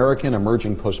 American,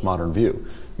 emerging postmodern view.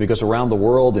 Because around the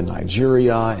world, in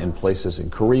Nigeria, in places in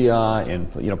Korea,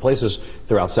 in places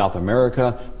throughout South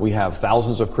America, we have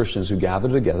thousands of Christians who gather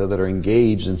together that are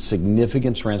engaged in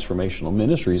significant transformational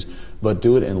ministries, but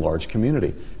do it in large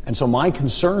community. And so my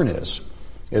concern is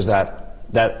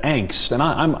that angst, and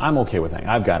I'm okay with angst.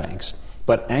 I've got angst,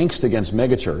 but angst against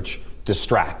megachurch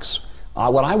distracts.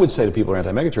 What I would say to people who are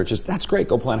anti-megachurch is, that's great,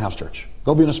 go plant a house church.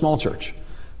 Go be in a small church.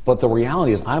 But the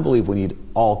reality is, I believe we need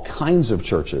all kinds of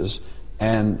churches.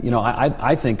 And,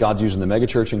 I think God's using the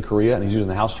megachurch in Korea and He's using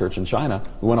the house church in China.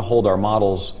 We want to hold our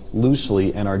models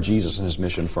loosely and our Jesus and His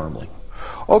mission firmly.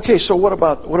 Okay, so what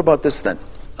about this then?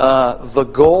 The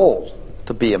goal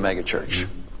to be a megachurch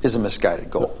is a misguided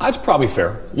goal. That's probably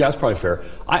fair. Yeah, that's probably fair.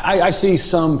 I see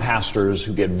some pastors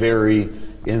who get very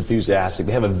enthusiastic.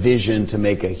 They have a vision to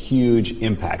make a huge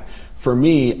impact. For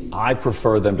me, I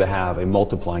prefer them to have a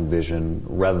multiplying vision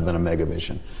rather than a mega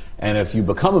vision. And if you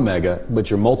become a mega,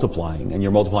 but you're multiplying, and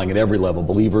you're multiplying at every level,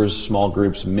 believers, small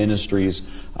groups, ministries,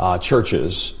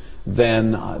 churches,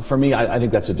 then for me, I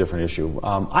think that's a different issue.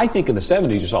 I think in the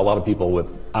 70s, you saw a lot of people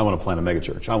with, I want to plant a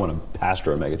megachurch. I want to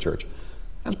pastor a megachurch.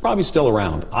 That's probably still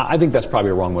around. I think that's probably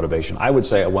a wrong motivation. I would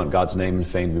say I want God's name and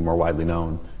fame to be more widely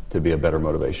known to be a better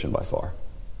motivation by far.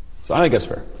 So I think that's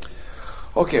fair.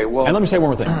 Okay, well... And let me say one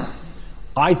more thing.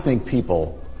 I think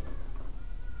people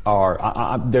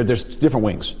are, there's different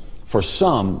wings. For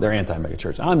some, they're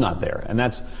anti-megachurch. I'm not there. And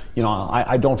that's,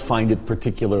 I don't find it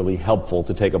particularly helpful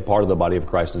to take a part of the body of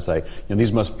Christ and say,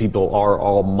 these people are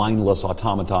all mindless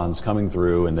automatons coming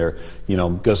through, and they're,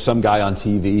 because some guy on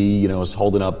TV, is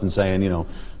holding up and saying,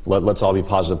 let's all be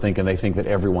positive thinking. They think that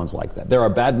everyone's like that. There are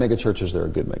bad megachurches, there are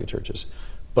good megachurches.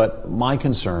 But my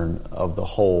concern of the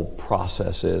whole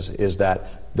process is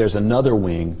that there's another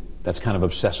wing that's kind of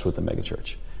obsessed with the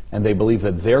megachurch. And they believe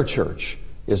that their church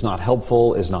is not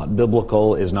helpful, is not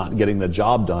biblical, is not getting the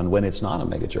job done when it's not a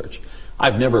megachurch.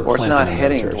 I've never planted a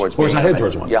megachurch. Or it's not heading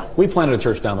towards one. Yeah. We planted a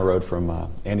church down the road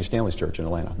from Andy Stanley's church in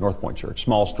Atlanta, North Point Church,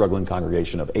 small, struggling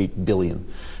congregation of 8 billion.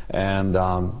 And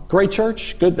great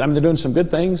church, good. I mean, they're doing some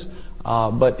good things.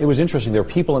 But it was interesting. There were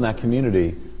people in that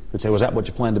community who'd say, was that what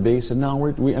you planned to be? I said, no,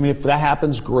 if that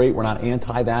happens, great. We're not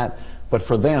anti that. But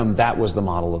for them, that was the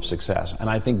model of success. And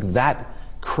I think that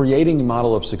creating a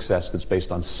model of success that's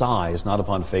based on size, not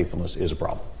upon faithfulness, is a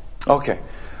problem. Okay.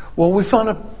 Well, we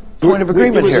found point of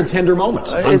agreement here. It here. was a tender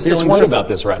moment. I'm feeling good about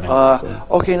this right now.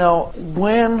 Okay, now,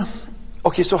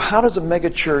 so how does a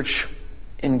megachurch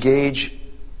engage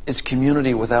its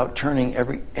community without turning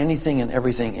anything and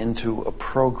everything into a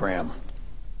program?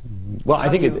 Well, I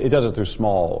think it does it through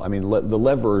small. I mean, the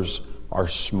levers are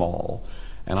small,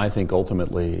 and I think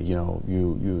ultimately,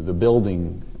 the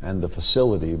building and the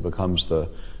facility becomes the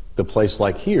place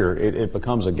like here. It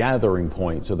becomes a gathering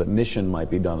point so that mission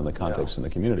might be done in the context in the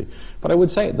community. But I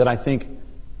would say that I think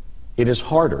it is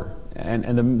harder,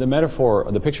 and the metaphor,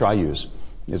 the picture I use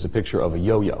is a picture of a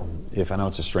yo-yo. I know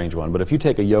it's a strange one, but if you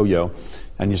take a yo-yo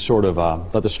and you sort of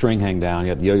let the string hang down,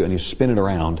 you got the yo-yo, and you spin it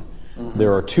around.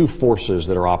 There are two forces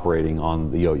that are operating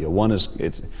on the yo-yo. One is,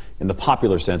 it's in the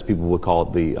popular sense, people would call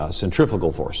it the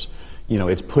centrifugal force.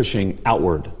 It's pushing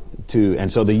outward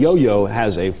and so the yo-yo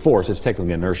has a force. It's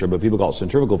technically inertia, but people call it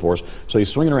centrifugal force. So you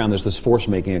swing it around, there's this force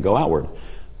making it go outward.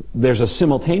 There's a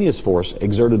simultaneous force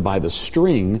exerted by the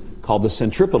string called the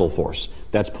centripetal force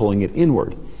that's pulling it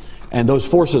inward. And those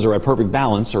forces are at perfect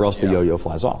balance, or else the yo-yo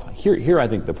flies off. Here I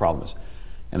think the problem is,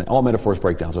 and all metaphors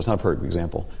break down, so it's not a perfect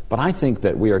example, but I think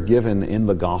that we are given in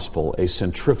the gospel a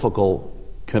centrifugal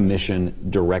commission,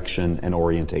 direction, and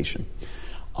orientation.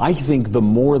 I think the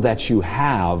more that you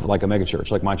have, like a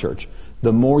megachurch, like my church,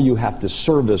 the more you have to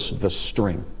service the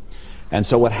string. And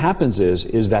so what happens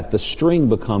is that the string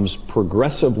becomes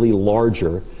progressively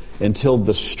larger until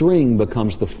the string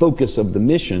becomes the focus of the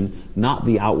mission, not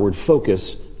the outward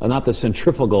focus, not the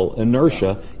centrifugal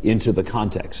inertia into the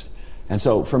context. And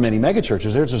so for many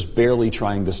megachurches, they're just barely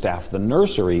trying to staff the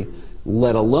nursery,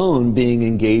 let alone being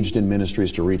engaged in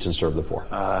ministries to reach and serve the poor.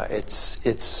 And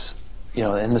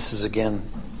this is again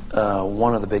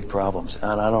one of the big problems.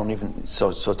 And I don't even,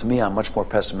 so to me, I'm much more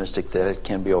pessimistic that it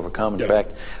can be overcome. In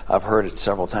fact, I've heard it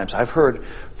several times. I've heard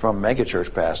from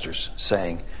megachurch pastors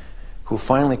saying, who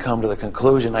finally come to the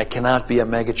conclusion, I cannot be a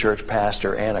megachurch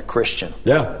pastor and a Christian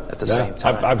at the same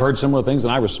time. I've heard similar things,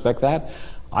 and I respect that.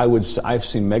 I've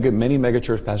seen many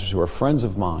megachurch pastors who are friends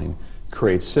of mine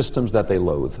create systems that they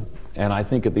loathe. And I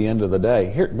think at the end of the day,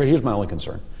 here's my only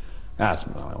concern. That's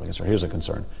my only concern. Here's a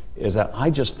concern, is that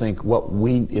I just think what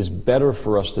is better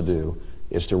for us to do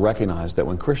is to recognize that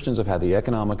when Christians have had the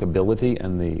economic ability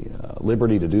and the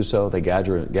liberty to do so, they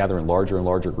gather in larger and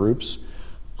larger groups.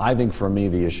 I think for me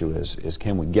the issue is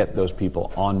can we get those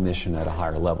people on mission at a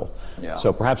higher level? Yeah.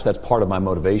 So perhaps that's part of my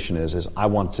motivation is I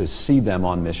want to see them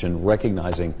on mission,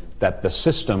 recognizing that the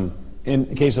system, in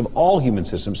the case of all human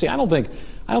systems, see, I don't think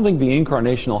the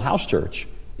incarnational house church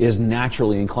is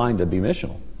naturally inclined to be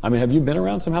missional. I mean, have you been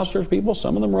around some house church people?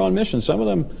 Some of them are on mission. Some of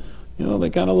them, they're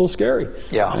kind of a little scary.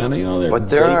 Yeah. And,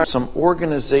 but there are some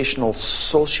organizational,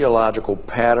 sociological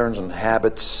patterns and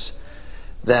habits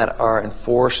that are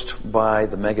enforced by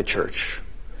the megachurch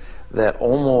that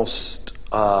almost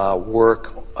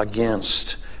work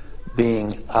against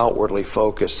being outwardly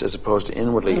focused as opposed to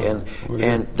inwardly. And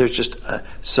there's just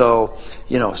there's 2 or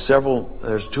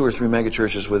 3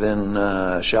 megachurches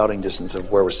within shouting distance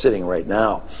of where we're sitting right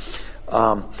now.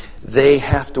 They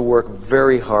have to work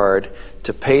very hard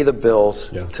to pay the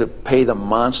bills, to pay the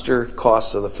monster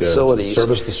costs of the facilities. To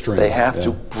service the string. They have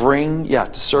to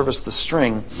to service the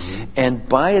string. Mm-hmm. And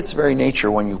by its very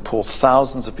nature, when you pull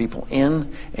thousands of people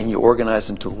in and you organize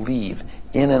them to leave,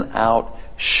 in and out,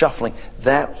 shuffling,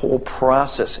 that whole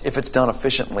process, if it's done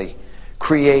efficiently,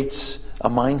 creates a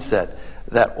mindset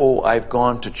that, I've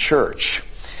gone to church.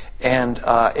 And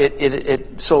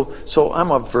so I'm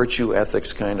a virtue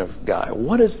ethics kind of guy.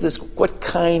 What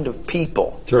kind of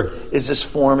people is this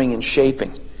forming and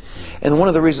shaping? And one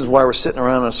of the reasons why we're sitting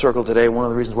around in a circle today, one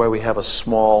of the reasons why we have a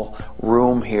small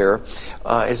room here,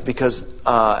 is because,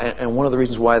 and one of the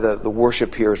reasons why the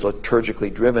worship here is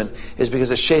liturgically driven, is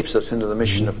because it shapes us into the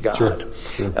mission of God. Sure.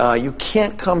 You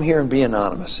can't come here and be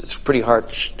anonymous. It's pretty hard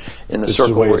in the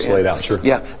circle we're in. Laid out,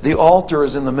 Yeah, the altar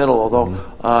is in the middle, although,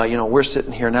 we're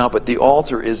sitting here now, but the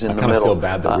altar is in the middle. I kind of feel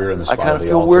bad that we're in the spot I kind of of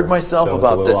feel weird myself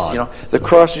about this. The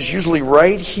cross is usually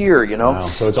right here, Wow.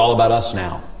 So it's all about us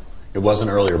now. It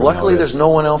wasn't earlier. Luckily, there's no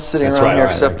one else sitting around here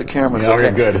except the cameras.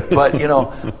 Okay, good. But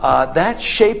that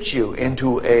shaped you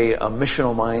into a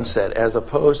missional mindset, as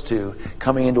opposed to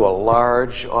coming into a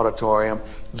large auditorium,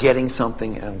 getting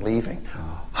something, and leaving.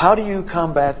 How do you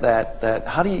combat that?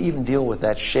 How do you even deal with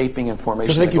that shaping and formation?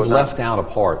 Because I think you've left out a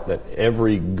part that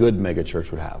every good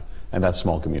megachurch would have, and that's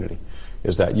small community.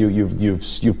 Is that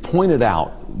you've pointed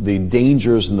out the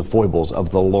dangers and the foibles of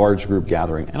the large group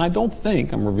gathering. And I don't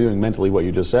think, I'm reviewing mentally what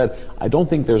you just said, I don't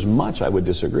think there's much I would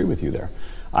disagree with you there.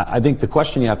 I think the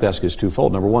question you have to ask is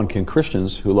twofold. Number one, can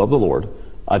Christians who love the Lord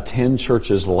attend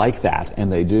churches like that,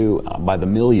 and they do by the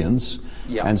millions?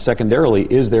 Yeah. And secondarily,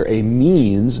 is there a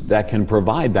means that can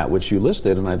provide that which you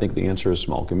listed? And I think the answer is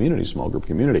small community, small group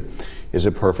community. Is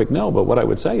it perfect? No. But what I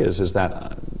would say is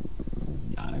that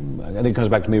I think it comes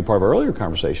back to maybe part of our earlier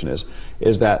conversation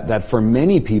is that for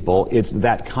many people, it's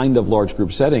that kind of large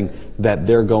group setting that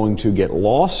they're going to get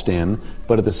lost in.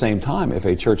 But at the same time, if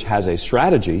a church has a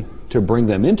strategy to bring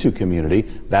them into community,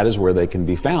 that is where they can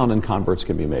be found and converts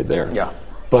can be made there. Yeah.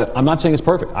 But I'm not saying it's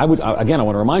perfect. I want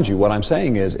to remind you, what I'm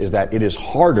saying is that it is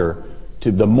harder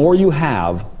the more you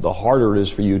have, the harder it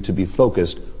is for you to be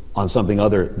focused on something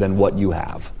other than what you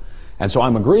have. And so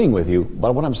I'm agreeing with you,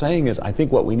 but what I'm saying is I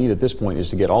think what we need at this point is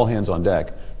to get all hands on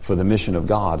deck for the mission of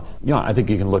God. I think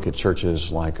you can look at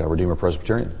churches like Redeemer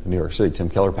Presbyterian in New York City. Tim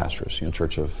Keller pastors,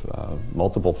 church of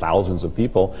multiple thousands of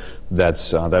people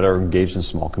that are engaged in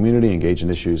small community, engaged in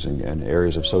issues and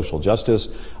areas of social justice,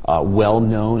 well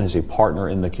known as a partner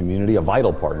in the community, a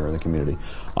vital partner in the community.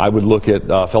 I would look at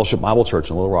Fellowship Bible Church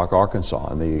in Little Rock, Arkansas,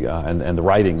 and the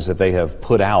writings that they have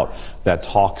put out that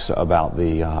talks about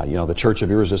the Church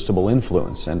of Irresistible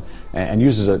Influence and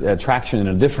uses attraction in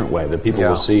a different way, that people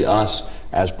will see us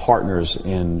as partners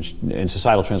in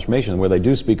societal transformation, where they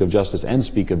do speak of justice and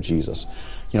speak of Jesus.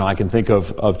 I can think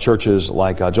of churches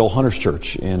like Joel Hunter's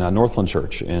church in Northland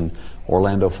Church in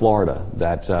Orlando, Florida,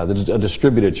 that's a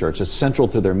distributed church. It's central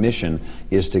to their mission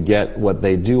is to get what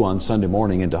they do on Sunday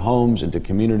morning into homes, into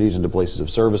communities, into places of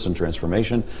service and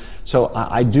transformation. So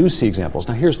I do see examples.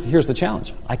 Now here's the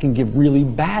challenge. I can give really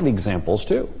bad examples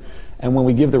too. And when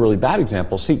we give the really bad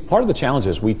examples, see, part of the challenge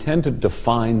is we tend to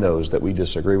define those that we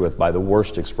disagree with by the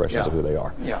worst expressions of who they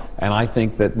are. Yeah. And I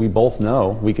think that we both know,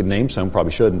 we could name some,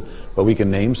 probably shouldn't, but we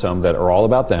can name some that are all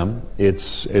about them.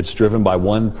 It's driven by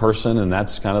one person, and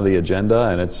that's kind of the agenda,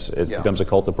 and it becomes a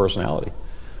cult of personality.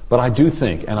 But I do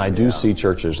think, and I do see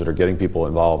churches that are getting people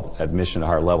involved at mission at a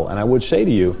higher level. And I would say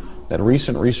to you that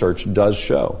recent research does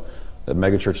show that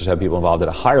megachurches have people involved at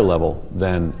a higher level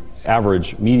than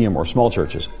average, medium, or small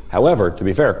churches. However, to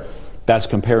be fair, that's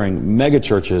comparing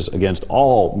megachurches against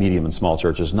all medium and small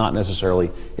churches, not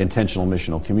necessarily intentional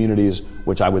missional communities,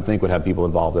 which I would think would have people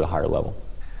involved at a higher level.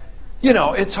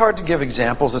 It's hard to give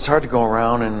examples. It's hard to go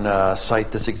around and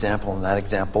cite this example and that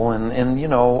example. And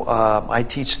I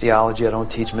teach theology. I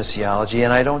don't teach missiology,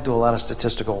 and I don't do a lot of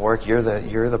statistical work. You're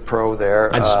the pro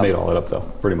there. I just made all that up, though,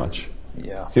 pretty much.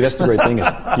 Yeah. See, that's the great thing is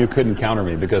you couldn't counter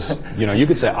me because, you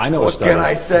could say, I know a study. What can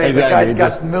I say? Exactly. The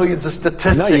guy's got millions of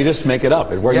statistics. No, you just make it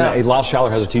up. Lyle Schaller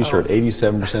has a t-shirt,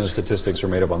 87% of statistics are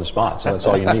made up on the spot, so that's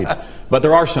all you need. But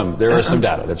there is some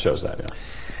data that shows that,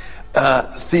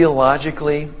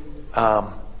 Theologically,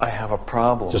 I have a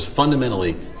problem. Just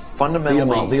fundamentally,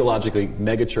 theologically,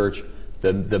 megachurch,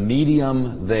 the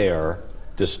medium there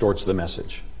distorts the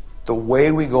message. The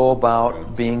way we go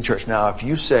about being church. Now, if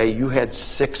you say you had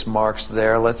 6 marks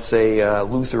there, let's say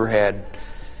Luther had,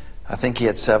 I think he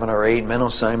had 7 or 8,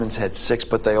 Menno Simons had 6,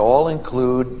 but they all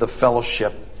include the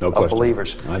fellowship of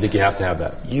believers. I think you have to have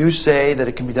that. You say that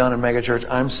it can be done in megachurch.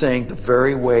 I'm saying the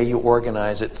very way you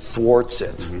organize it thwarts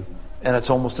it. Mm-hmm. And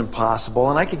it's almost impossible.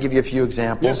 And I could give you a few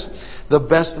examples. Yeah. The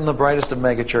best and the brightest of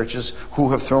megachurches who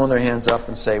have thrown their hands up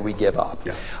and say, we give up.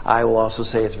 Yeah. I will also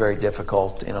say it's very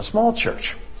difficult in a small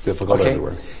church. Difficult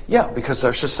everywhere. Yeah, because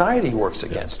our society works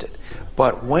against it.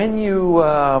 But when you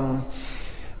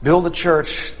build a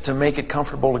church to make it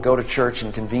comfortable to go to church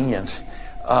and convenient,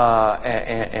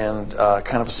 and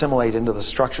kind of assimilate into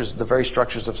the very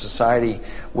structures of society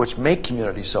which make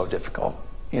community so difficult,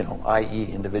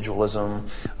 i.e. individualism,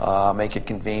 make it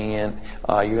convenient,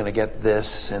 you're going to get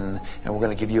this, and we're going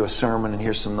to give you a sermon, and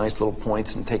here's some nice little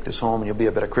points, and take this home, and you'll be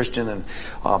a better Christian, and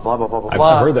blah, blah, blah, blah,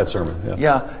 blah. I've heard that sermon,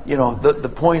 yeah.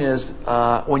 The point is,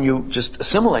 when you just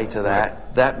assimilate to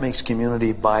that, that makes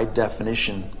community, by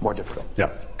definition, more difficult. Yeah,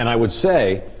 and I would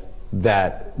say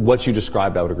that what you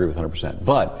described, I would agree with 100%.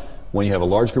 But when you have a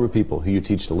large group of people who you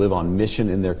teach to live on mission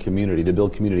in their community, to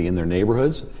build community in their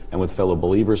neighborhoods, and with fellow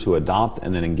believers who adopt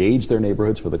and then engage their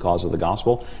neighborhoods for the cause of the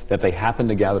gospel, that they happen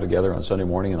to gather together on Sunday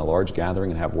morning in a large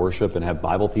gathering and have worship and have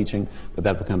Bible teaching, but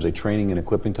that becomes a training and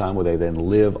equipping time where they then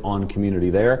live on community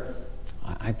there,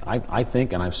 I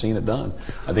think, and I've seen it done.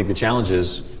 I think the challenge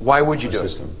is, why would you do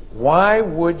it? Why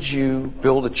would you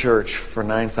build a church for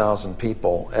 9,000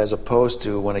 people as opposed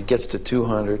to when it gets to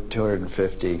 200,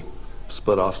 250,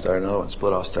 split off, start another one,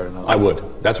 split off, start another one? I would.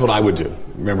 That's what I would do.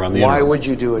 Remember, I'm the interim. Why would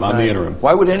you do it? I'm the interim.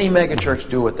 Why would any megachurch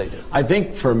do what they do? I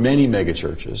think for many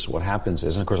megachurches, what happens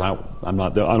is, and of course,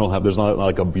 there's not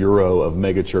like a bureau of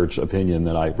megachurch opinion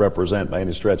that I represent by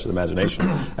any stretch of the imagination,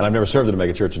 and I've never served in a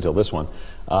megachurch until this one.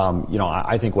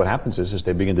 I think what happens is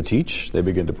they begin to teach, they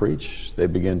begin to preach, they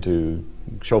begin to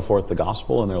show forth the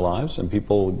gospel in their lives, and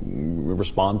people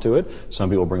respond to it. Some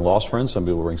people bring lost friends, some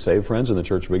people bring saved friends, and the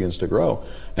church begins to grow.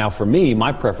 Now, for me,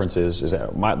 my preference is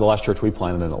that the last church we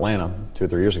planted in Atlanta 2 or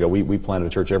 3 years ago, we planted a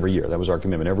church every year. That was our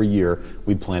commitment. Every year,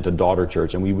 we'd plant a daughter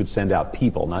church, and we would send out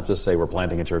people, not just say we're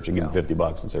planting a church and give them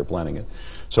 $50 and say we're planting it.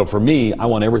 So for me, I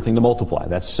want everything to multiply.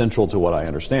 That's central to what I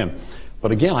understand.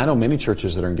 But again, I know many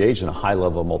churches that are engaged in a high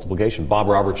level of multiplication. Bob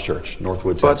Roberts Church,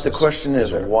 Northwood, Texas. But the question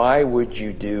is, why would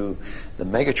you do the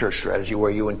megachurch strategy where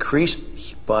you increase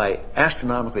by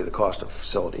astronomically the cost of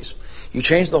facilities? You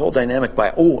change the whole dynamic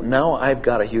by, now I've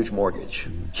got a huge mortgage.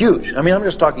 Huge. I mean, I'm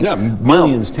just talking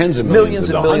millions, tens of millions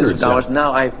and millions of dollars.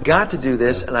 Now I've got to do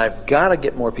this, and I've got to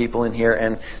get more people in here,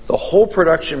 and the whole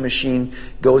production machine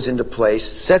goes into place,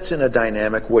 sets in a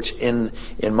dynamic which, in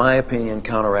my opinion,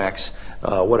 counteracts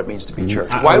what it means to be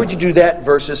church. Why would you do that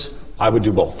versus? I would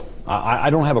do both. I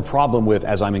don't have a problem with,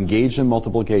 as I'm engaged in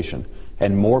multiplication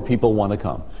and more people want to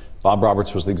come. Bob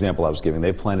Roberts was the example I was giving.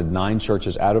 They planted 9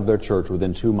 churches out of their church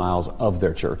within 2 miles of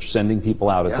their church, sending people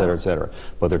out, et cetera, et cetera.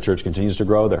 But their church continues to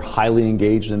grow. They're highly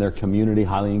engaged in their community,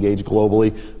 highly engaged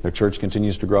globally. Their church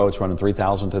continues to grow. It's running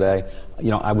 3,000 today.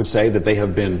 I would say that they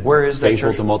have been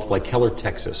faithful to multiply. Keller,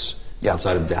 Texas,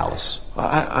 outside of Dallas.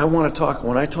 I want to talk,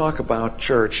 when I talk about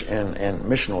church and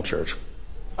missional church,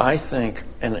 I think,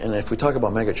 and if we talk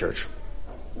about megachurch,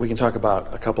 we can talk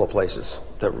about a couple of places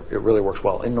that it really works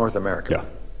well in North America. Yeah.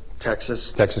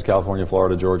 Texas, California,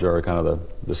 Florida, Georgia are kind of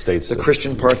the states. The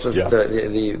Christian parts of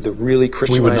the really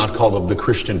Christianized. We would not call them the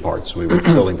Christian parts. We would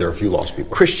still think there are a few lost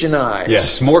people. Christianized.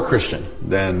 Yes, more Christian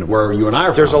than where you and I are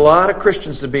from. There's a lot of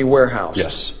Christians to be warehoused.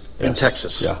 Yes. In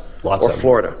Texas. Yeah. Lots or of them.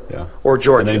 Florida. Yeah. Or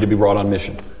Georgia. And they need to be brought on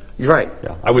mission. You're right.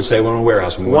 Yeah. I would say when a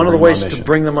warehouse. One of the ways to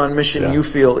bring them on mission, you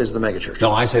feel, is the megachurch.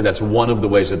 No, I say that's one of the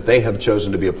ways that they have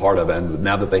chosen to be a part of, and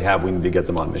now that they have, we need to get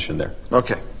them on mission there.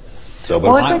 Okay. So,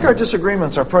 well, I think our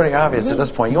disagreements are pretty obvious at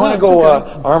this point. You want to go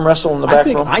arm wrestle in the back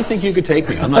room? I think you could take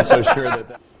me. I'm not so sure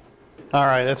that. All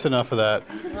right, that's enough of that.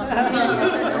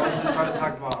 Once we started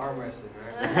talking about arm wrestling,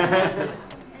 right?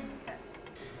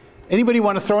 Anybody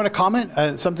want to throw in a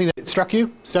comment? Something that struck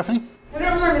you, Stephanie? I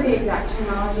don't remember the exact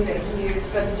terminology that he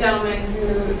used, but the gentleman who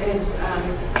is,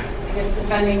 I guess,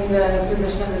 defending the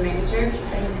position of the megachurch.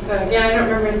 So again, I don't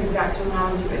remember his exact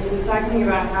terminology, but he was talking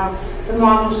about how the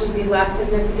model should be less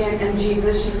significant and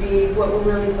Jesus should be what we're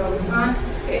really focused on.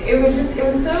 It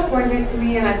was so poignant to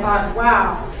me, and I thought,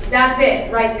 wow, that's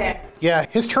it right there. Yeah,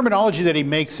 his terminology that he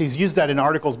makes, he's used that in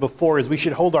articles before, is we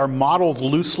should hold our models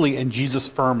loosely and Jesus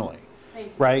firmly,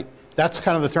 right? That's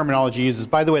kind of the terminology he uses.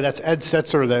 By the way, that's Ed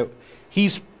Stetzer.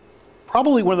 He's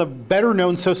probably one of the better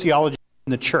known sociologists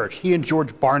in the church. He and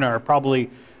George Barna are probably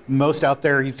most out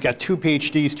there. He's got 2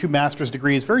 PhDs, 2 master's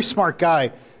degrees, very smart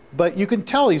guy, but you can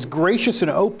tell he's gracious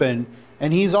and open,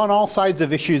 and he's on all sides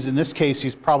of issues. In this case,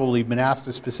 he's probably been asked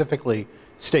to specifically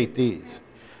state these.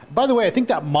 By the way, I think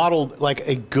that modeled like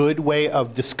a good way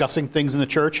of discussing things in the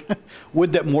church.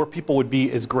 Would that more people would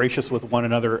be as gracious with one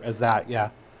another as that, yeah.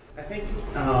 I think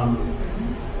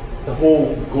the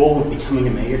whole goal of becoming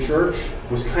a mega church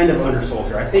was kind of undersold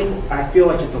here. I feel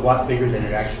like it's a lot bigger than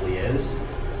it actually is.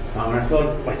 And I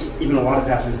feel like even a lot of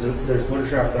pastors, there's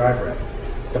literature out there I've read,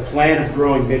 the plan of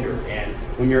growing bigger. And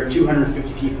when you're at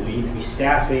 250 people, you need to be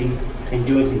staffing and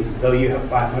doing things as though you have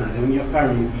 500. And when you have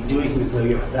 500, you need to be doing things as though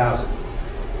you have 1,000.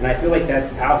 And I feel like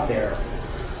that's out there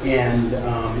and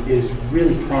is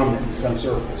really prominent in some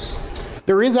circles.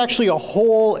 There is actually a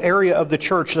whole area of the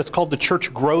church that's called the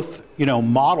church growth,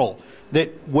 model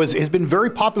that has been very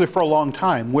popular for a long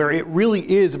time, where it really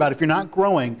is about if you're not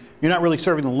growing, you're not really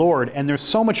serving the Lord. And there's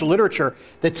so much literature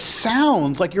that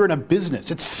sounds like you're in a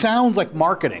business. It sounds like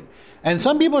marketing. And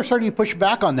some people are starting to push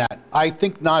back on that. I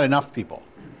think not enough people.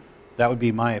 That would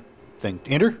be my thing.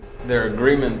 Andrew? Their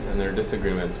agreements and their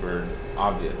disagreements were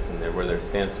obvious and where their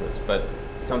stance was. But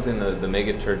something the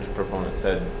megachurch proponent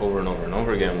said over and over and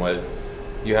over again was,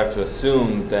 you have to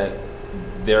assume that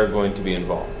they're going to be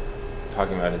involved.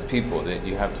 Talking about his people, that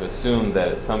you have to assume that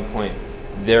at some point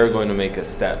they're going to make a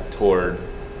step toward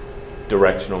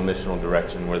directional, missional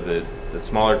direction, where the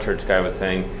smaller church guy was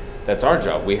saying, that's our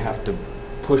job. We have to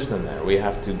push them there. We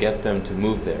have to get them to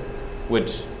move there,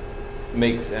 which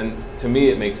makes, and to me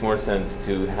it makes more sense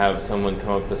to have someone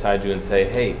come up beside you and say,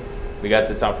 hey, we got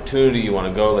this opportunity, you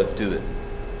want to go, let's do this.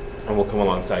 And we'll come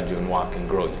alongside you and walk and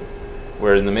grow you.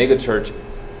 Where in the mega church,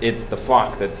 it's the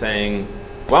flock that's saying,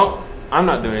 well, I'm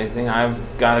not doing anything, I've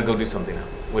got to go do something now,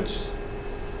 which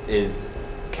is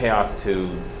chaos to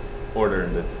order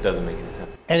that doesn't make any sense.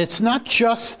 And it's not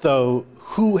just, though,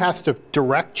 who has to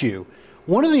direct you.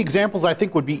 One of the examples I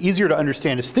think would be easier to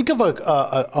understand is think of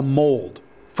a mold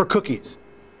for cookies.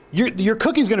 Your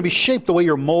cookie's going to be shaped the way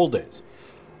your mold is.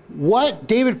 What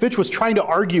David Fitch was trying to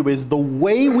argue is the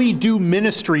way we do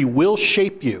ministry will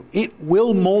shape you. It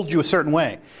will mold you a certain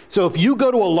way. So if you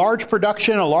go to a large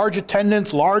production, a large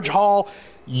attendance, large hall,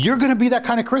 you're going to be that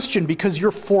kind of Christian because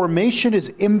your formation is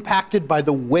impacted by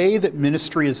the way that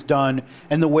ministry is done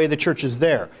and the way the church is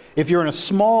there. If you're in a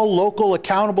small, local,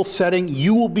 accountable setting,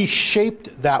 you will be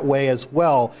shaped that way as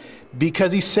well,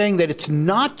 because he's saying that it's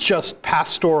not just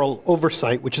pastoral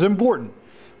oversight, which is important,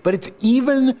 but it's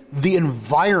even the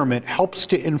environment helps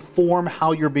to inform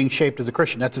how you're being shaped as a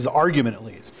Christian. That's his argument, at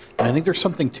least. And I think there's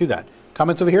something to that.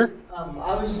 Comments over here?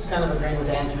 I was just kind of agreeing with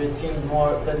Andrew. It seemed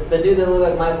more the dude that looked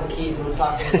like Michael Keaton was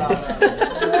talking about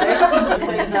about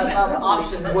the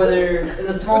options. Whether in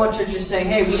the smaller church you're saying,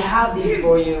 "Hey, we have these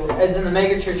for you," as in the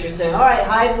mega church you're saying, "All right,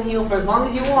 hide and heal for as long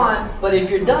as you want, but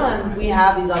if you're done, we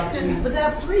have these opportunities." But to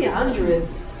have 300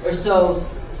 or so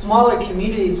smaller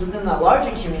communities within that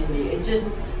larger community,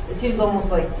 it seems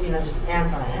almost like just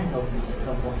ants on a anthill to me at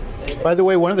some point. By the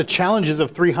way, one of the challenges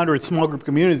of 300 small group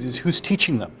communities is who's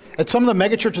teaching them. At some of the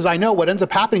mega churches I know, what ends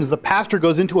up happening is the pastor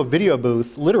goes into a video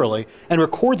booth, literally, and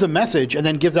records a message and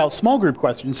then gives out small group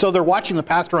questions. So they're watching the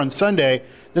pastor on Sunday,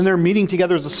 then they're meeting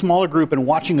together as a smaller group and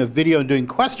watching a video and doing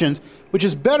questions, which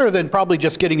is better than probably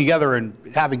just getting together and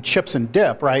having chips and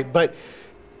dip, right? But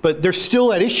there's still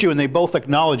that issue, and they both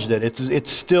acknowledged it.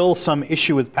 It's still some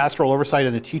issue with pastoral oversight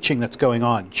and the teaching that's going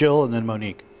on. Jill and then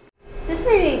Monique. This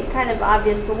may be kind of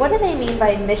obvious, but what do they mean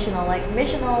by missional? Like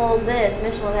missional this,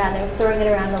 missional that? They're throwing it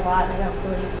around a lot, and I don't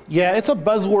really... Yeah, it's a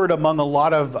buzzword among a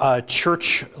lot of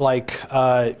church,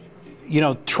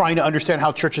 trying to understand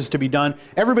how church is to be done.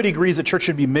 Everybody agrees that church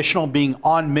should be missional, being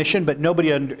on mission, but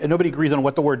nobody agrees on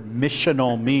what the word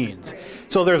missional means.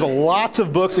 So there's lots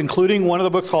of books, including one of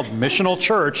the books called Missional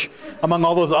Church, among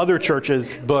all those other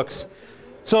churches' books.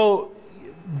 So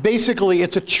basically,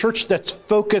 it's a church that's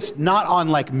focused not on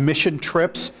like mission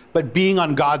trips, but being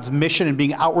on God's mission and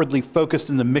being outwardly focused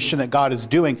in the mission that God is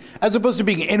doing, as opposed to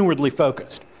being inwardly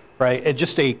focused, right? It's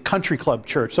just a country club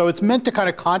church. So it's meant to kind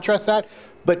of contrast that.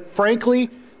 But frankly,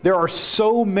 there are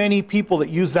so many people that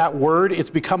use that word,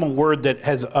 it's become a word that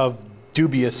has of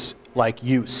dubious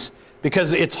use.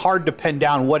 Because it's hard to pin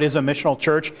down what is a missional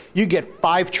church. You get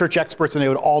 5 church experts and they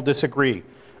would all disagree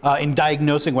in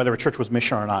diagnosing whether a church was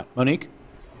missional or not. Monique?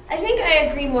 I think I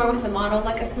agree more with the model,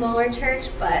 like a smaller church,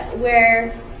 but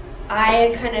where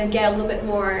I kind of get a little bit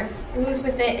more loose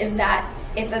with it is that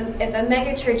if a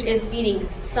mega church is feeding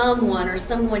someone or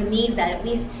someone needs that, at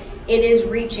least it is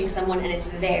reaching someone and it's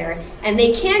there. And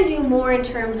they can do more in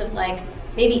terms of like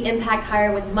maybe impact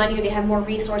higher with money, or they have more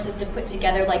resources to put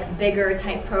together like bigger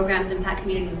type programs, impact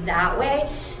community that way.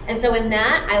 And so in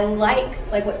that, I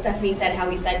like what Stephanie said, how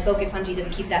he said, focus on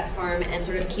Jesus, keep that firm, and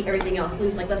sort of keep everything else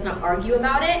loose. Like, let's not argue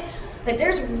about it. But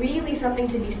there's really something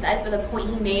to be said for the point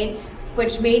he made,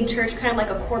 which made church kind of like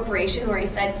a corporation, where he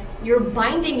said, you're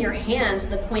binding your hands to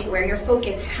the point where your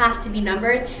focus has to be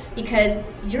numbers, because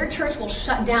your church will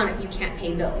shut down if you can't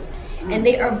pay bills. And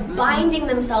they are binding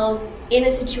themselves in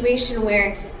a situation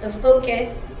where the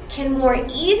focus can more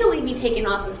easily be taken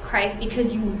off of Christ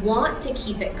because you want to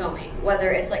keep it going, whether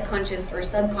it's like conscious or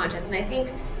subconscious. And I think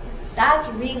that's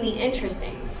really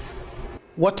interesting.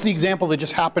 What's the example that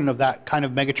just happened of that kind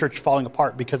of megachurch falling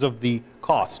apart because of the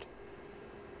cost?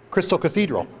 Crystal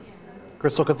Cathedral.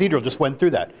 Crystal Cathedral just went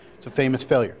through that. It's a famous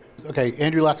failure. Okay,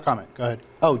 Andrew, last comment. Go ahead.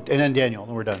 Oh, and then Daniel,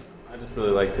 and we're done. I just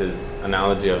really liked his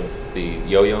analogy of the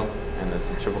yo-yo and the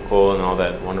centrifugal and all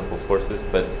that wonderful forces,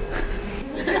 but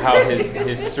how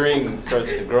his string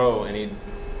starts to grow, and he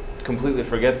completely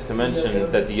forgets to mention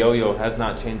that the yo-yo has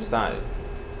not changed size.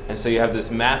 And so you have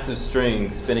this massive string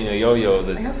spinning a yo-yo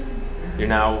that's you're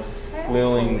now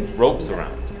flailing ropes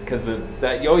around, because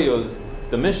that yo-yo's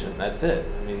the mission. That's it.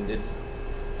 I mean, it's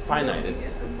finite.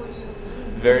 It's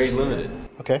very limited.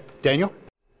 Okay, Daniel?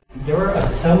 There are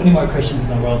so many more Christians in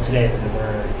the world today than there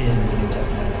were in the New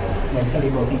Testament. Like some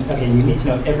people think, okay, you need to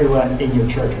know everyone in your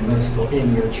church, or most people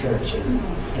in your church, and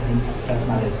I think that's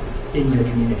not it's in your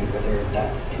community, whether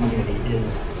that community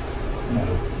is,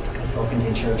 a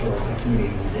self-contained church or it's a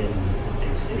community within a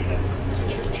big city that is the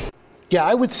mega church. Yeah,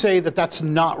 I would say that that's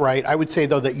not right. I would say,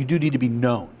 though, that you do need to be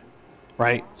known,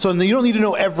 right? So you don't need to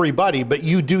know everybody, but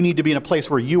you do need to be in a place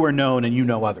where you are known and you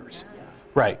know others,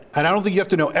 right? And I don't think you have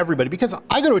to know everybody, because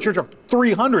I go to a church of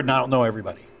 300 and I don't know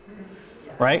everybody,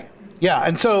 right? Yeah,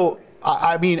 and so,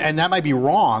 I mean, and that might be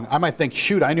wrong. I might think,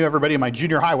 shoot, I knew everybody in my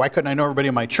junior high. Why couldn't I know everybody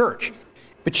in my church?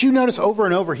 But you notice over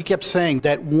and over, he kept saying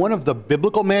that one of the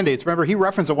biblical mandates, remember he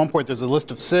referenced at one point there's a list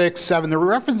of 6, 7, they're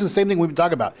referencing the same thing we've been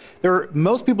talking about.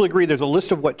 Most people agree there's a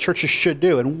list of what churches should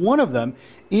do, and one of them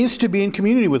is to be in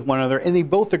community with one another, and they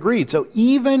both agreed. So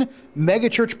even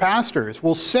megachurch pastors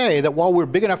will say that while we're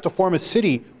big enough to form a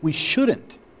city, we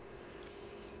shouldn't.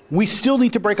 We still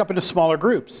need to break up into smaller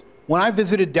groups. When I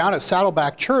visited down at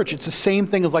Saddleback Church, it's the same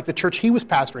thing as like the church he was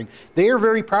pastoring. They are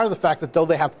very proud of the fact that though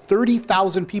they have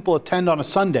 30,000 people attend on a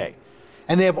Sunday,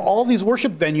 and they have all these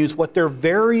worship venues,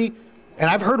 and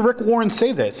I've heard Rick Warren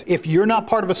say this, if you're not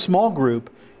part of a small group,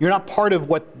 you're not part of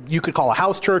what you could call a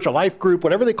house church, a life group,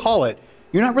 whatever they call it,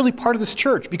 you're not really part of this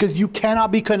church because you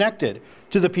cannot be connected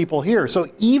to the people here.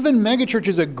 So even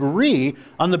megachurches agree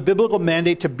on the biblical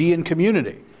mandate to be in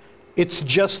community. It's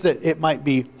just that it might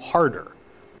be harder.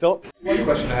 Philip? One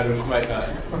question I had, which might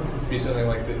be something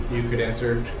like that you could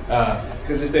answer,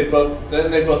 because they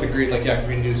both agreed, like, yeah,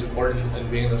 community is important and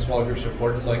being in the small groups is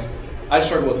important. Like, I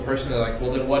struggle with the person like,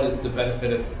 well, then what is the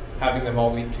benefit of having them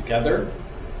all meet together?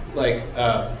 Like,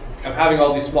 of having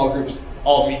all these small groups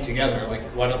all meet together. Like,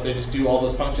 why don't they just do all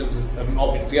those functions and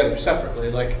all meet together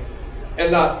separately? Like, I'm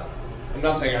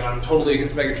not saying I'm totally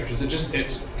against megachurches.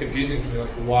 It's confusing to me. Like,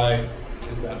 why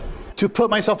is that? To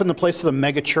put myself in the place of the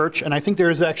mega church, and I think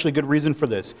there is actually good reason for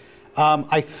this.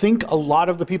 I think a lot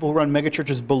of the people who run mega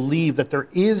churches believe that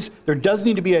there does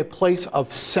need to be a place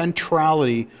of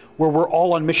centrality where we're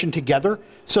all on mission together,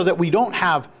 so that we don't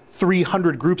have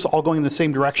 300 groups all going in the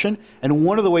same direction. And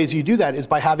one of the ways you do that is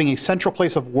by having a central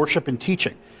place of worship and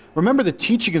teaching. Remember, the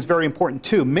teaching is very important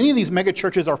too. Many of these mega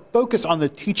churches are focused on the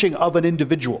teaching of an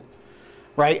individual.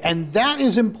 Right? And that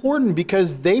is important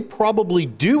because they probably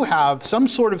do have some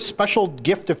sort of special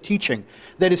gift of teaching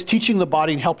that is teaching the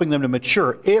body and helping them to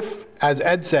mature. If, as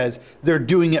Ed says, they're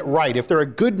doing it right. If they're a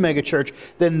good megachurch,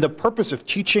 then the purpose of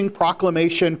teaching,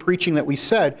 proclamation, preaching that we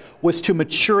said was to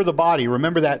mature the body.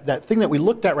 Remember that thing that we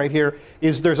looked at right here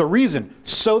is there's a reason,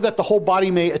 so that the whole body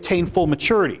may attain full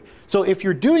maturity. So if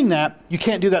you're doing that, you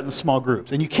can't do that in the small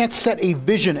groups. And you can't set a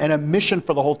vision and a mission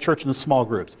for the whole church in the small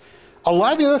groups. A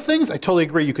lot of the other things, I totally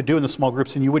agree, you could do in the small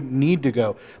groups and you wouldn't need to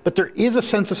go. But there is a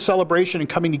sense of celebration and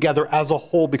coming together as a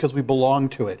whole because we belong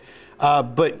to it.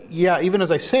 But yeah, even as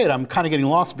I say it, I'm kind of getting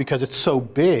lost because it's so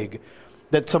big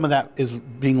that some of that is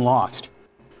being lost.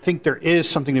 I think there is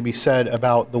something to be said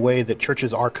about the way that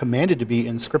churches are commanded to be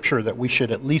in Scripture that we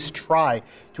should at least try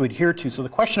to adhere to. So the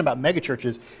question about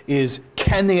megachurches is,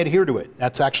 can they adhere to it?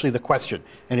 That's actually the question,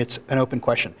 and it's an open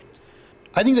question.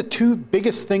 I think the two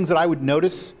biggest things that I would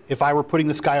notice if I were putting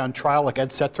this guy on trial like Ed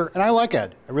Setzer, and I like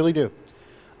Ed, I really do.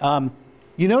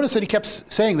 You notice that he kept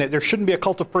saying that there shouldn't be a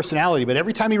cult of personality, but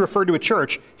every time he referred to a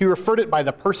church, he referred it by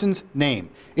the person's name.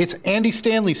 It's Andy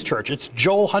Stanley's church, it's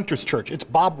Joel Hunter's church, it's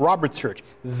Bob Roberts' church.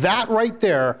 That right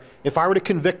there, if I were to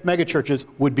convict megachurches,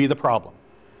 would be the problem.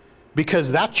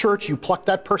 Because that church, you pluck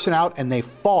that person out and they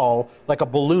fall like a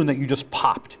balloon that you just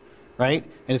popped, right?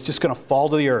 And it's just gonna fall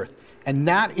to the earth. And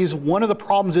that is one of the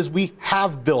problems, is we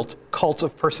have built cults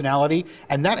of personality.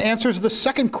 And that answers the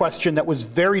second question that was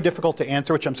very difficult to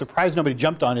answer, which I'm surprised nobody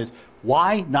jumped on, is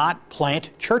why not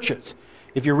plant churches?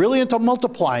 If you're really into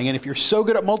multiplying, and if you're so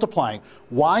good at multiplying,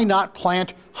 why not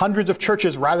plant hundreds of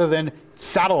churches rather than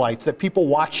satellites that people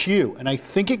watch you? And I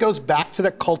think it goes back to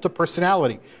that cult of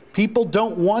personality. People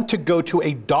don't want to go to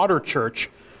a daughter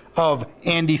church of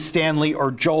Andy Stanley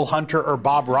or Joel Hunter or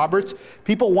Bob Roberts.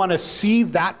 People want to see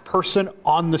that person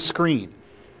on the screen.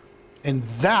 And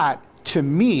that, to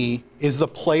me, is the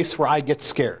place where I get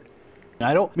scared. And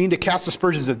I don't mean to cast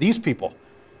aspersions at these people.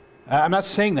 I'm not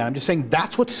saying that. I'm just saying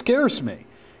that's what scares me,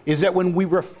 is that when we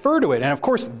refer to it, and of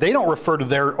course they don't refer to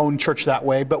their own church that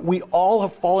way, but we all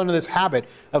have fallen into this habit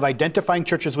of identifying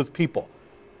churches with people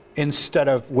instead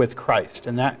of with Christ.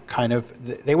 And that kind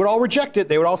of, they would all reject it.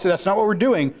 They would all say that's not what we're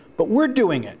doing, but we're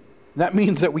doing it. That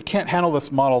means that we can't handle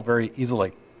this model very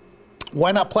easily.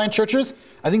 Why not plant churches?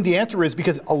 I think the answer is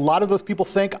because a lot of those people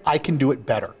think I can do it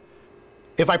better.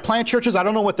 If I plant churches, I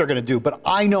don't know what they're going to do, but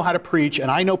I know how to preach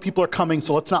and I know people are coming,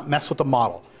 so let's not mess with the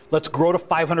model. Let's grow to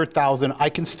 500,000. I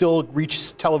can still reach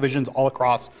televisions all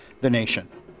across the nation.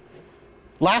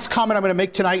 Last comment I'm going to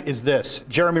make tonight is this.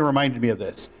 Jeremy reminded me of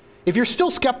this. If you're still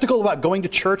skeptical about going to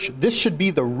church, this should be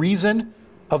the reason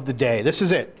of the day. This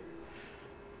is it.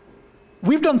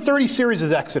 We've done 30 series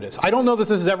as Exodus. I don't know that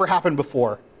this has ever happened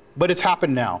before, but it's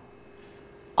happened now.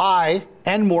 I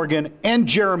and Morgan and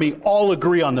Jeremy all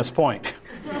agree on this point.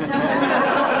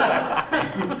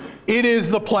 It is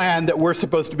the plan that we're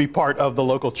supposed to be part of the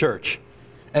local church.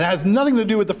 And it has nothing to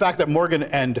do with the fact that Morgan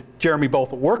and Jeremy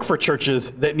both work for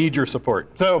churches that need your support.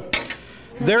 So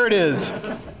there it is.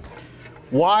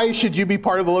 Why should you be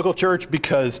part of the local church?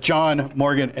 Because John,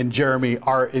 Morgan, and Jeremy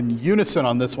are in unison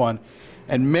on this one.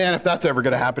 And man, if that's ever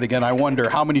going to happen again, I wonder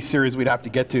how many series we'd have to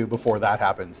get to before that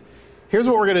happens. Here's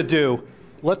what we're going to do.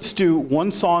 Let's do one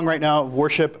song right now of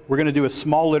worship. We're going to do a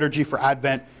small liturgy for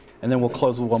Advent, and then we'll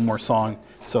close with one more song.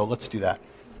 So let's do that.